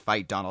Goodness,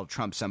 fight Donald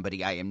Trump,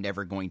 somebody I am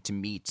never going to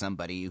meet,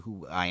 somebody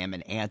who I am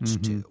an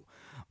aunt to?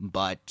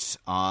 But,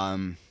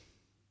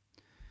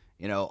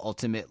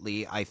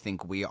 ultimately, I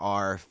think we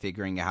are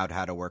figuring out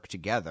how to work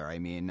together. I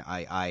mean,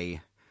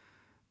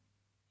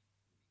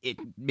 it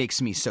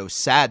makes me so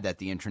sad that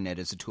the internet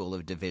is a tool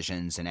of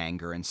divisions and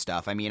anger and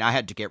stuff. I mean,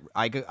 I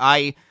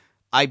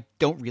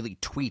don't really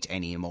tweet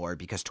anymore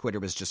because Twitter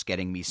was just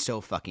getting me so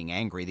fucking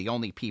angry. The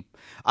only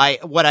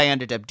what I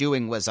ended up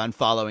doing was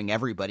unfollowing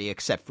everybody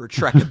except for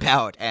Trek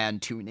About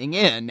and Tuning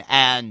In.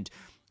 And,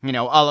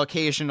 I'll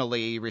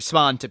occasionally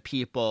respond to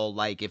people,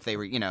 like if they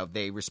were,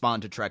 they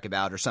respond to Trek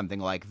About or something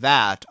like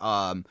that.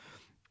 But,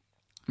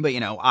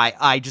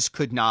 I just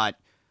could not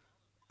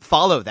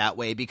follow that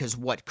way because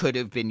what could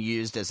have been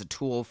used as a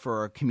tool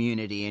for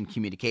community and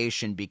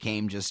communication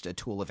became just a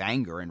tool of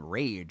anger and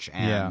rage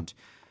and,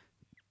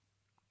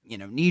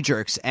 knee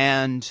jerks.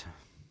 And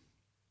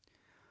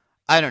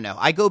I don't know.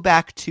 I go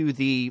back to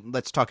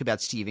let's talk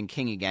about Stephen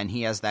King again.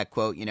 He has that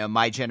quote,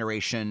 my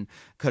generation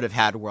could have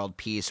had world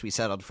peace. We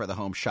settled for the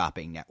home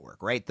shopping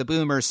network, right? The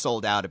boomers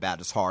sold out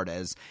about as hard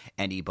as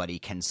anybody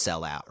can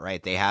sell out,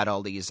 right? They had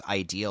all these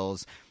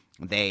ideals.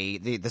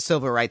 The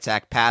Civil Rights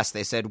Act passed.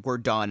 They said, we're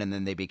done. And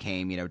then they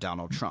became,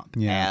 Donald Trump.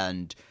 Yeah.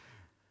 And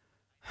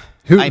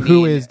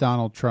who is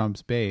Donald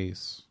Trump's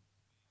base?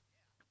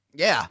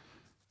 Yeah.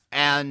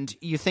 And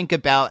you think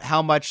about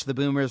how much the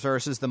boomers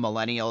versus the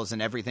millennials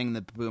and everything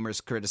the boomers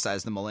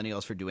criticize the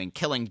millennials for doing,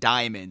 killing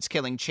diamonds,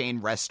 killing chain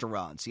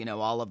restaurants,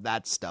 all of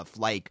that stuff.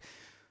 Like,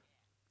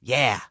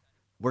 yeah,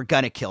 we're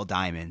going to kill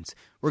diamonds.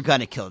 We're going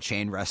to kill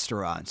chain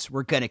restaurants.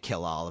 We're going to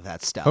kill all of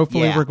that stuff.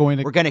 Hopefully we're going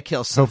to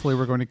kill hopefully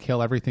we're going to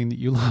kill everything that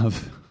you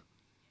love.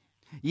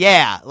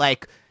 Yeah,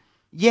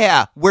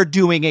 we're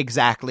doing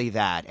exactly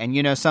that. And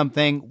you know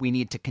something? We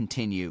need to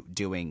continue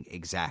doing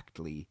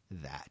exactly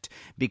that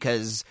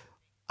because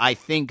I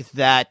think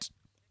that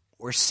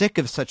we're sick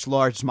of such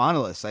large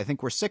monoliths. I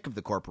think we're sick of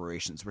the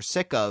corporations. We're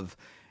sick of,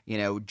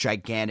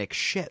 gigantic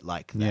shit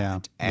like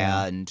that.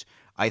 Yeah. And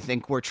I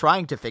think we're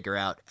trying to figure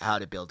out how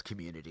to build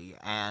community.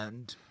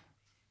 And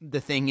the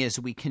thing is,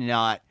 we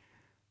cannot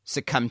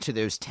succumb to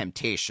those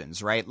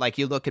temptations, right? Like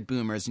you look at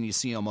boomers and you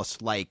see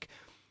almost like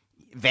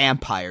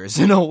vampires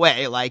in a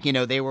way. Like,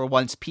 they were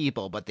once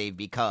people, but they've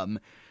become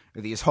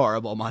these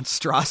horrible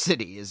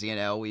monstrosities.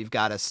 We've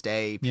got to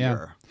stay pure.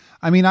 Yeah.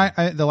 I mean,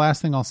 I the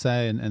last thing I'll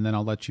say, and then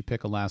I'll let you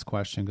pick a last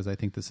question because I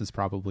think this is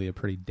probably a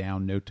pretty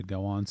down note to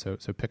go on. So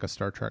pick a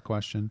Star Trek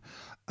question.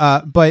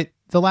 But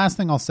the last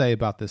thing I'll say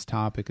about this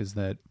topic is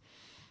that,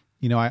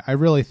 I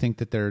really think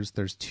that there's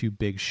two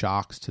big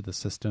shocks to the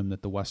system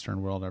that the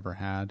Western world ever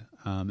had.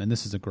 And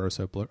this is a gross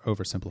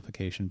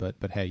oversimplification,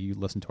 but hey, you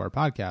listen to our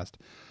podcast.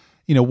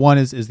 One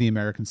is the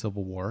American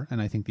Civil War,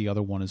 and I think the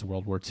other one is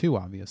World War II,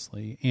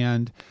 obviously.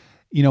 And,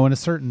 in a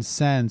certain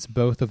sense,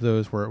 both of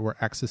those were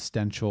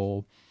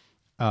existential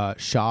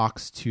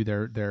shocks to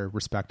their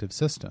respective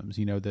systems.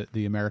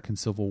 The American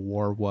Civil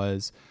War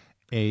was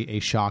a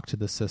shock to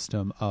the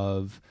system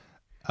of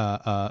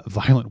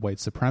violent white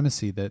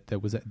supremacy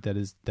that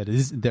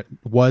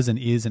was and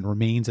is and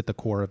remains at the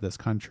core of this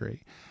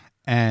country.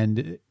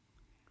 And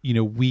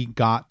we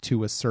got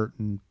to a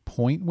certain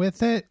point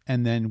with it,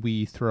 and then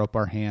we threw up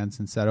our hands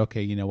and said,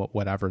 okay,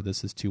 whatever,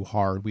 this is too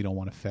hard. We don't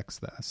want to fix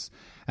this.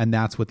 And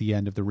that's what the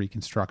end of the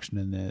Reconstruction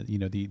and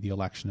the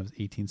election of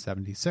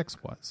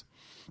 1876 was.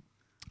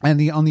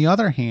 And on the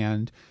other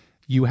hand,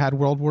 you had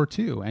World War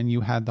II, and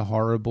you had the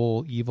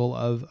horrible evil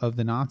of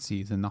the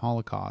Nazis and the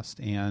Holocaust.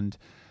 And,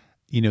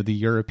 the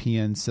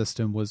European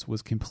system was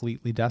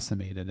completely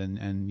decimated,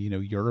 and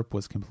Europe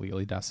was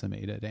completely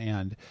decimated,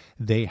 and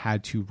they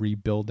had to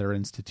rebuild their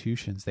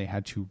institutions. They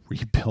had to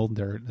rebuild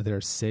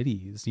their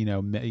cities.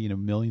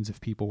 Millions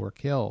of people were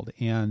killed,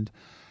 and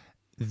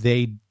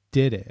they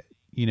did it.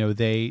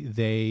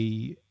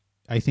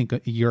 I think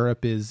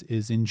Europe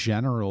is in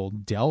general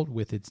dealt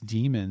with its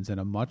demons in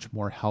a much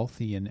more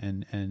healthy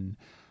and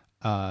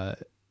a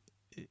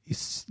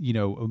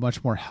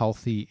much more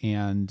healthy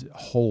and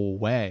whole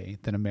way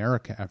than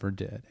America ever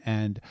did.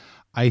 And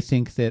I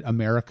think that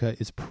America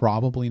is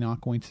probably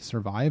not going to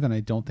survive, and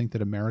I don't think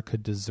that America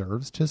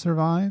deserves to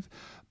survive.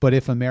 But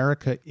if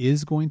America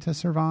is going to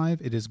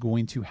survive, it is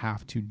going to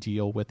have to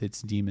deal with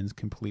its demons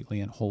completely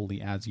and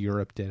wholly, as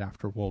Europe did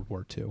after World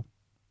War II.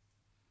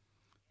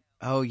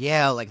 Oh,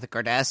 yeah, like the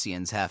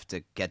Cardassians have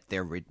to get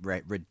their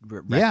reckoning.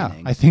 Yeah,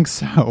 I think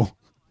so.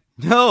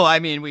 No, I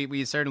mean,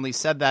 we certainly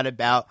said that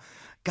about...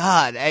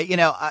 God,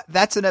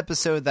 that's an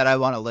episode that I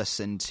want to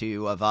listen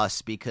to of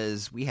us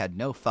because we had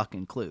no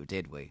fucking clue,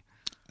 did we?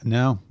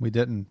 No, we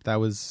didn't.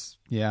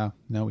 No,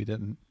 we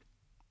didn't.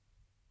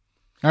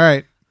 All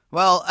right.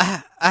 Well,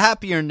 a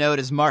happier note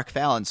is Mark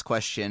Fallon's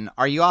question.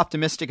 Are you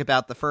optimistic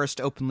about the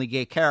first openly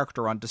gay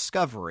character on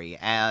Discovery?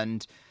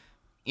 And,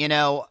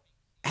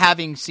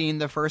 having seen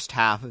the first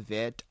half of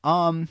it,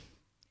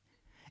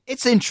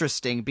 it's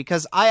interesting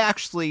because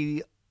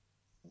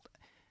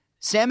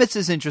Stamets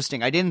is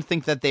interesting. I didn't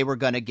think that they were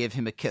going to give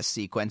him a kiss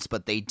sequence,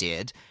 but they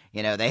did.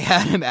 They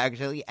had him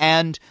actually.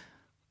 And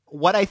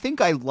what I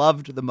think I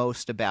loved the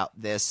most about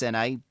this, and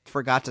I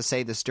forgot to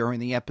say this during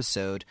the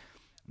episode,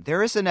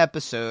 there is an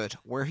episode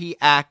where he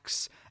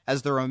acts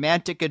as the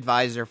romantic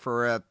advisor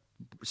for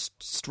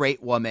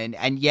straight woman,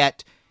 and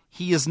yet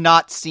he is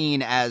not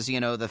seen as,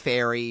 the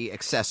fairy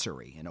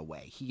accessory in a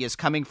way. He is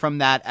coming from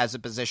that as a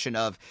position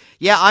of,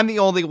 yeah, I'm the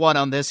only one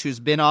on this who's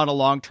been on a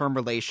long-term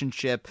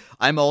relationship.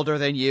 I'm older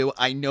than you.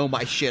 I know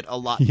my shit a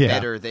lot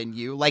better than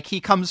you. Like,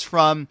 he comes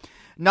from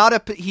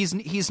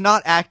he's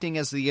not acting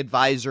as the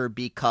advisor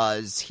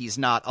because he's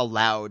not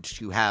allowed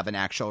to have an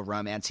actual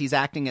romance. He's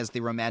acting as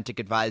the romantic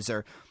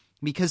advisor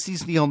because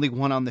he's the only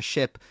one on the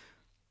ship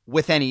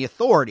with any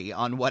authority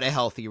on what a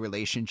healthy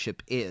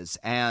relationship is.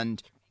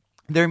 And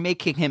they're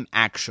making him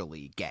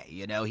actually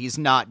gay. He's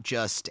not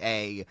just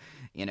a,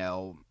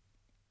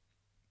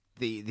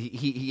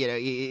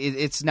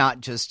 it's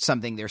not just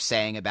something they're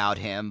saying about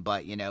him,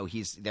 but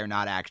he's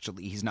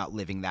not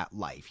living that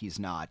life. He's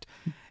not,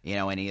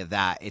 any of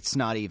that. It's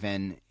not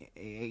even,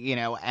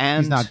 and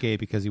he's not gay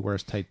because he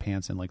wears tight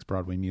pants and likes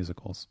Broadway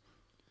musicals.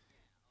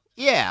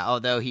 Yeah,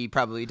 although he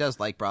probably does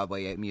like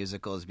Broadway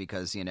musicals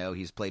because,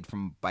 he's played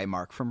by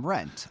Mark from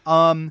Rent.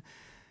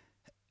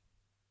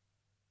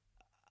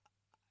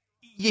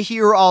 You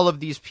hear all of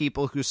these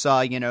people who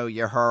saw,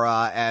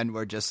 Uhura and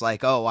were just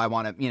like, oh, I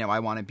want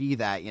to be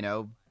that,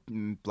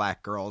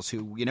 black girls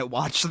who,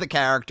 watch the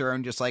character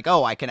and just like,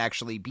 oh, I can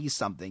actually be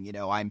something,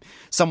 I'm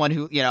someone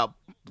who,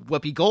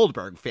 Whoopi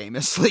Goldberg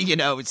famously,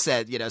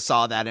 said,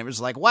 saw that and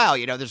was like, wow,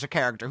 there's a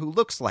character who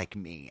looks like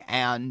me.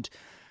 And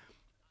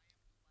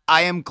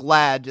I am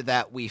glad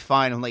that we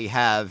finally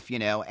have,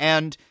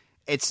 and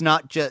it's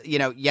not just,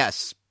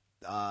 yes,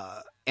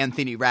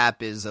 Anthony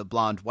Rapp is a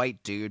blonde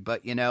white dude,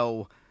 but,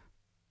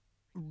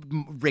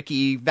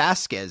 Ricky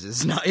Vasquez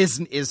is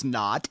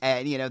not,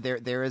 and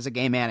there is a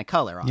gay man of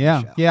color on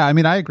the show. Yeah. I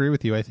mean, I agree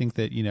with you. I think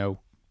that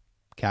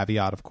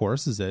caveat, of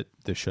course, is that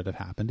this should have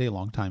happened a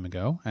long time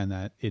ago, and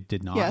that it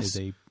did not is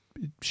a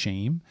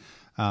shame,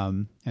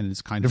 and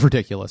it's kind of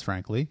ridiculous,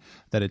 frankly,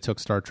 that it took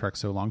Star Trek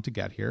so long to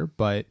get here.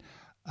 But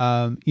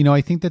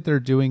I think that they're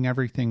doing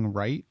everything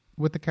right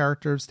with the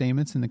character of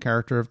Stamets and the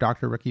character of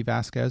Dr. Ricky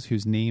Vasquez,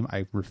 whose name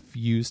I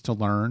refuse to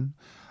learn.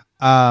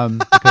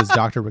 Because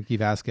Dr. Ricky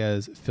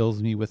Vasquez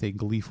fills me with a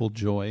gleeful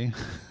joy,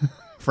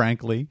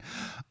 frankly.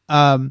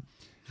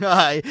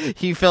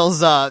 He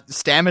fills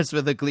Stamets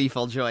with a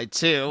gleeful joy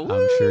too.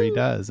 I'm sure he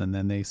does. And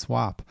then they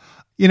swap,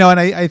 and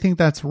I think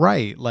that's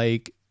right.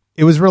 Like,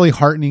 it was really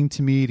heartening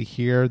to me to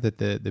hear that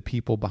the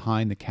people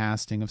behind the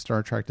casting of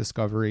Star Trek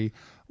Discovery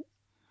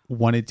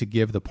wanted to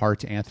give the part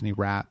to Anthony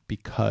Rapp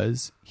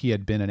because he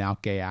had been an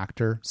out gay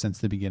actor since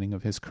the beginning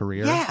of his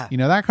career. Yeah.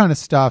 That kind of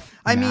stuff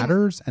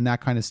matters, and that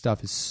kind of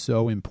stuff is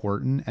so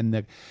important.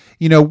 And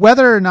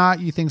whether or not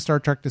you think Star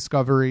Trek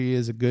Discovery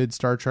is a good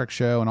Star Trek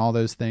show and all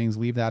those things,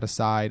 leave that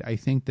aside. I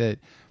think that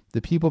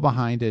the people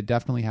behind it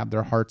definitely have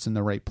their hearts in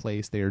the right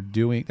place. They're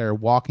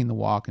walking the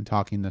walk and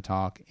talking the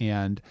talk.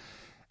 And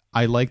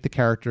I like the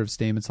character of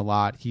Stamets a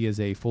lot. He is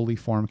a fully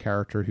formed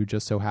character who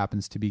just so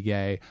happens to be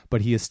gay,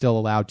 but he is still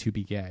allowed to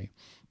be gay.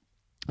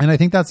 And I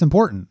think that's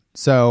important.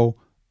 So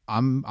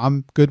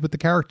I'm good with the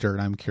character,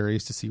 and I'm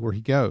curious to see where he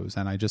goes.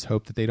 And I just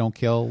hope that they don't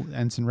kill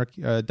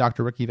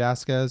Dr. Ricky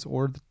Vasquez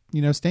or,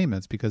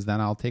 Stamets, because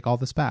then I'll take all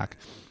this back.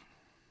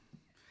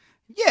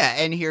 Yeah,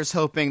 and here's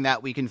hoping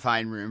that we can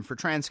find room for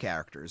trans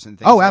characters and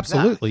things like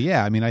absolutely. That.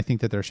 Yeah, I mean, I think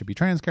that there should be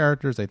trans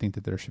characters. I think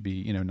that there should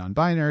be,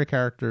 non-binary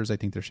characters. I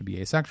think there should be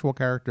asexual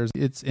characters.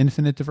 It's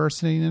infinite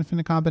diversity and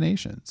infinite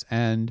combinations.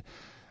 And,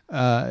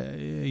 I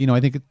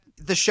think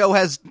the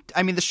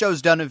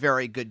show's done a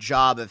very good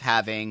job of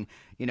having,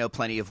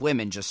 plenty of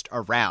women just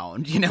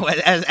around,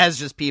 as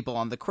just people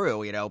on the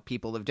crew,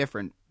 people of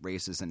different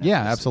races and ethnicities.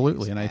 Yeah,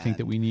 absolutely. And I think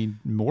that we need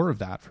more of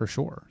that for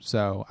sure.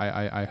 So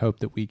I hope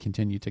that we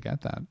continue to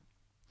get that.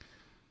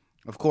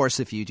 Of course,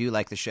 if you do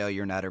like the show,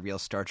 you're not a real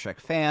Star Trek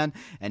fan,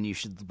 and you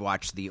should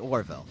watch The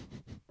Orville.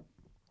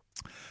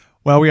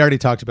 Well, we already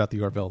talked about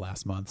The Orville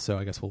last month, so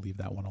I guess we'll leave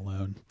that one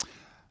alone.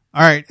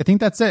 All right, I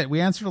think that's it.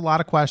 We answered a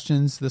lot of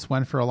questions. This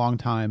went for a long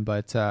time,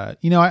 but, I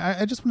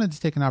just wanted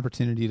to take an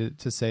opportunity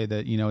to say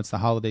that, it's the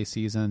holiday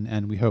season,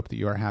 and we hope that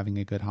you are having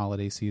a good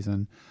holiday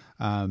season.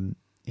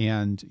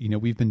 And,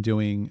 we've been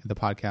doing the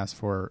podcast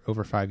for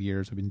over 5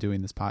 years. We've been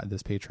doing this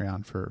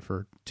Patreon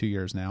for 2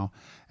 years now.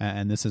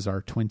 And this is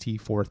our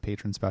 24th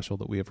patron special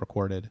that we have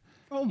recorded.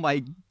 Oh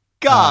my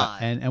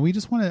God. And we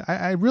just want to,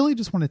 I really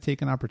just want to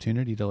take an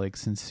opportunity to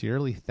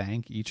sincerely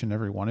thank each and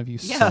every one of you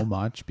so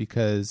much,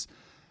 because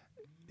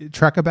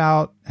Trek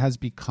About has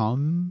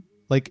become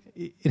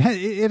it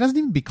hasn't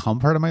even become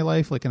part of my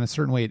life. Like, in a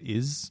certain way, it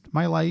is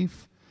my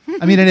life.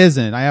 I mean, it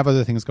isn't. I have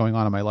other things going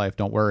on in my life.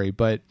 Don't worry.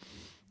 But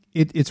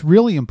it's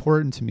really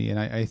important to me. And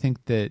I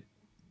think that,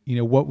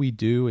 what we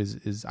do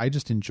is I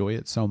just enjoy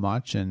it so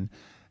much. And,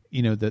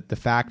 the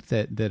fact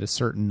that a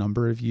certain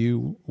number of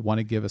you want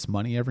to give us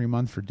money every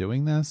month for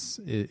doing this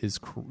is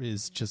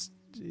just,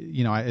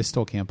 I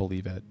still can't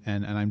believe it.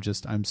 And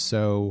I'm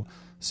so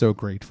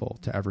grateful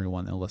to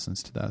everyone that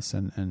listens to this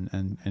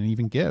and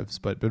even gives,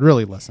 but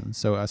really listens.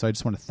 So I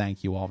just want to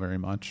thank you all very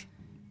much.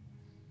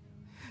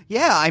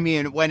 Yeah, I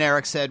mean, when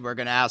Eric said we're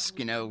going to ask,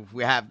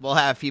 we'll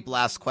have people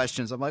ask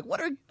questions, I'm like,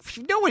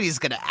 nobody's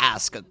going to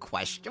ask a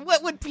question.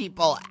 What would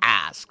people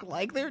ask?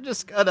 Like, they're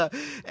just going to,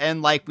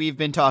 and like, we've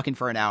been talking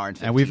for an hour and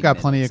 15 And we've got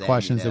plenty of minutes,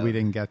 questions that we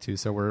didn't get to,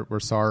 so we're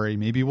sorry.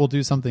 Maybe we'll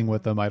do something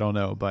with them. I don't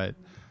know, but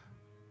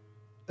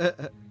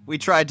we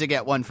tried to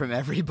get one from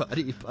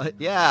everybody, but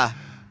yeah,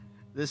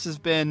 this has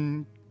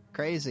been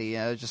crazy,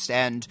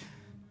 and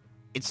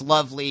it's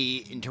lovely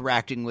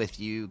interacting with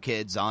you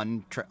kids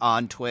on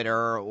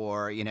Twitter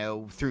or,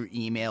 through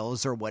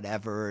emails or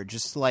whatever.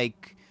 Just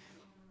like,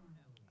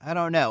 I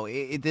don't know.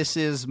 This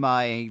is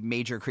my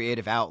major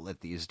creative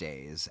outlet these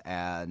days,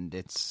 and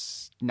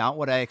it's not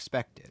what I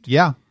expected.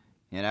 yeah.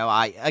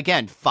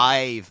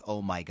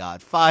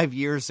 5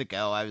 years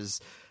ago,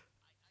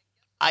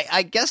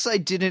 I guess I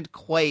didn't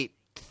quite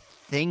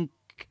think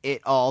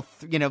it all,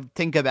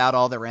 think about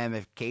all the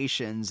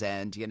ramifications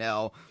and,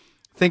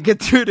 think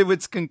it through to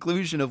its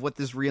conclusion of what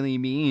this really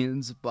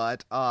means.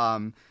 But,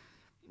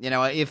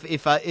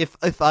 if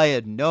I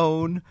had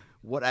known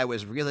what I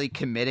was really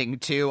committing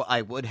to,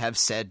 I would have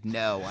said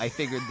no. I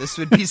figured this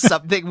would be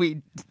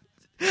something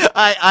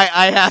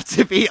I have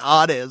to be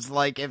honest.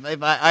 Like,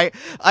 if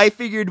I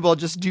figured we'll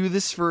just do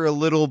this for a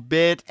little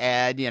bit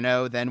and,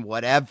 then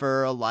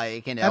whatever,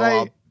 like,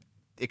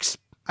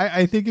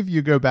 I think if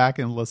you go back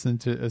and listen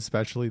to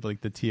especially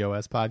like the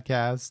TOS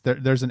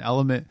podcast, there's an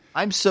element.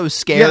 I'm so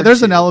scared. Yeah,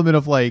 there's an element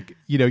of like,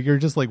 you're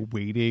just like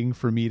waiting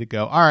for me to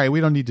go, all right, we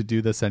don't need to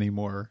do this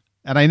anymore.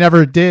 And I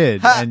never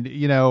did. And,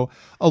 a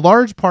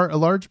large part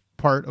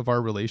of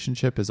our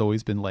relationship has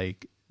always been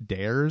like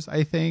dares,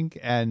 I think.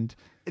 And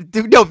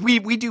no, we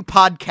do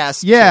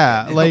podcasts.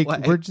 Yeah. Like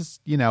we're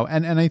just,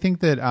 and I think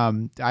that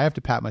I have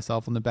to pat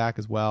myself on the back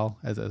as well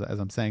as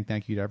I'm saying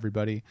thank you to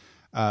everybody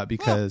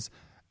because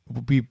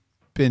we've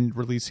been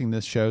releasing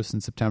this show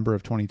since September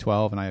of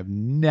 2012 and I have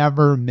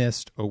never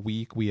missed a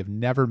week. We have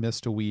never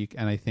missed a week.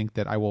 And I think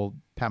that I will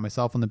pat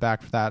myself on the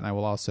back for that. And I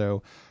will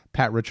also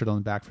pat Richard on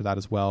the back for that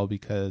as well,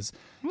 because,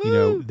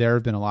 there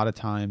have been a lot of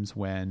times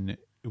when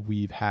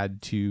we've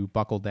had to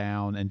buckle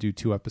down and do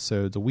 2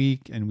 episodes a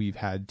week, and we've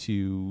had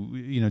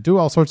to, do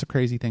all sorts of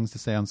crazy things to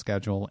stay on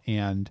schedule.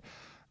 And,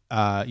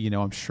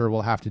 I'm sure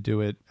we'll have to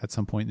do it at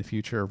some point in the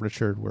future.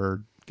 Richard, we're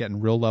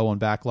getting real low on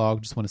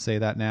backlog. Just want to say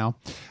that now.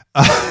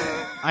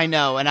 I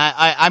know, and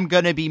I'm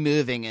going to be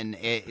moving in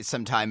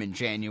sometime in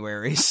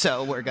January,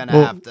 so we're going to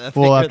have to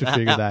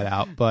figure that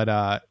out. But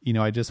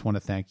I just want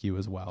to thank you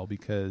as well,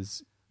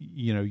 because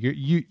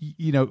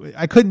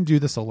I couldn't do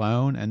this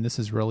alone, and this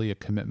is really a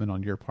commitment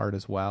on your part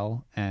as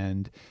well.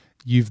 And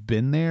you've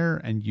been there,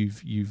 and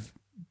you've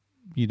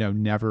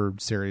never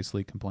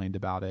seriously complained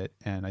about it.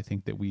 And I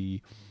think that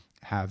we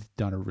have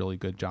done a really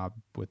good job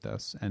with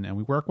this, and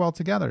we work well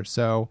together.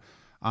 So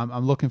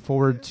I'm looking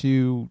forward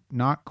to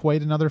not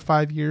quite another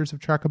 5 years of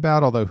Trek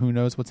About, although who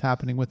knows what's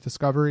happening with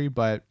Discovery.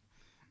 But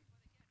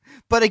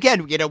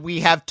again,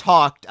 we have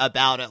talked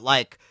about it,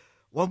 like,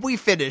 when we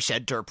finish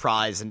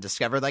Enterprise and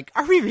Discover, like,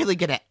 are we really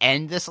going to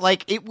end this?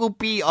 Like, it will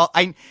be,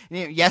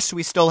 yes,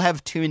 we still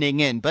have tuning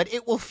in, but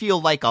it will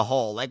feel like a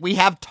whole. Like, we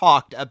have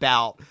talked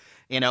about,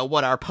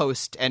 what our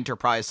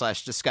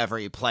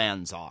post-Enterprise/Discovery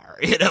plans are.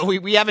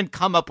 We haven't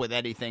come up with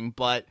anything,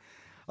 but,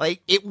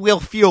 like, it will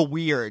feel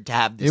weird to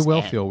have this. It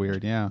will feel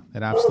weird, yeah.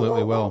 It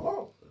absolutely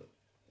will.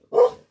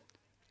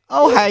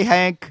 Oh, hey,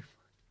 Hank.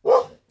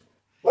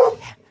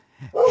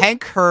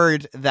 Hank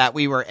heard that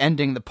we were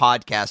ending the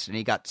podcast, and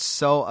he got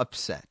so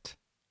upset.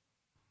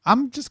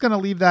 I'm just going to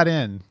leave that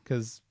in,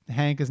 because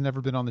Hank has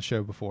never been on the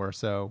show before,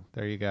 so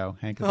there you go.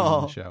 Hank has been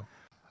on the show.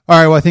 All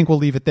right, well, I think we'll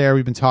leave it there.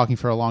 We've been talking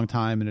for a long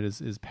time, and it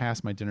is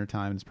past my dinner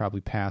time, and it's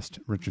probably past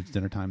Richard's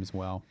dinner time as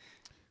well.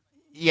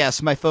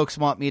 Yes, my folks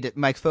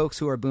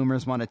who are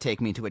boomers want to take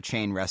me to a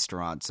chain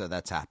restaurant, so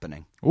that's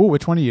happening. Ooh,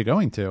 which one are you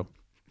going to?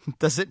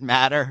 Does it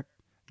matter?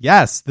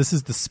 Yes, this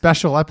is the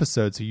special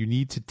episode, so you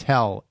need to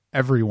tell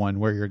everyone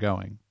where you're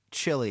going.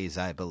 Chili's,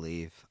 I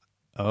believe.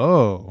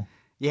 Oh.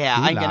 Yeah,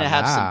 I'm going to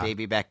have some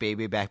baby back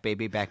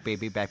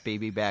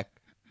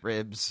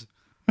ribs.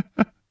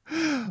 All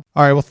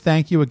right, well,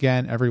 thank you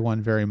again,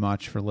 everyone, very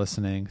much for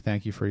listening.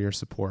 Thank you for your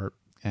support.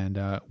 And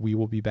we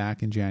will be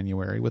back in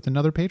January with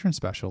another patron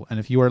special. And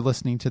if you are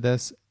listening to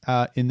this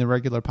in the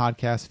regular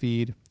podcast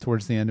feed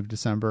towards the end of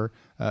December,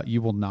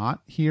 you will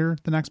not hear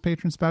the next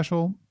patron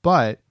special,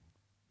 but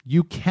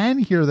you can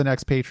hear the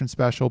next patron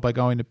special by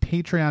going to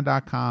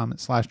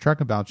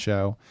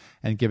patreon.com/trekaboutshow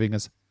and giving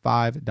us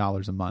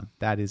 $5 a month.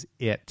 That is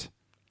it.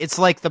 It's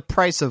like the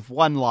price of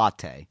one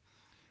latte.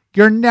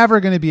 You're never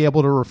going to be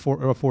able to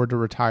afford to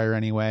retire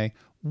anyway.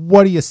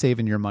 What are you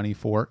saving your money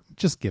for?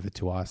 Just give it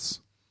to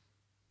us.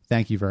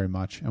 Thank you very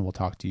much, and we'll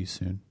talk to you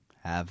soon.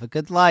 Have a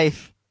good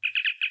life.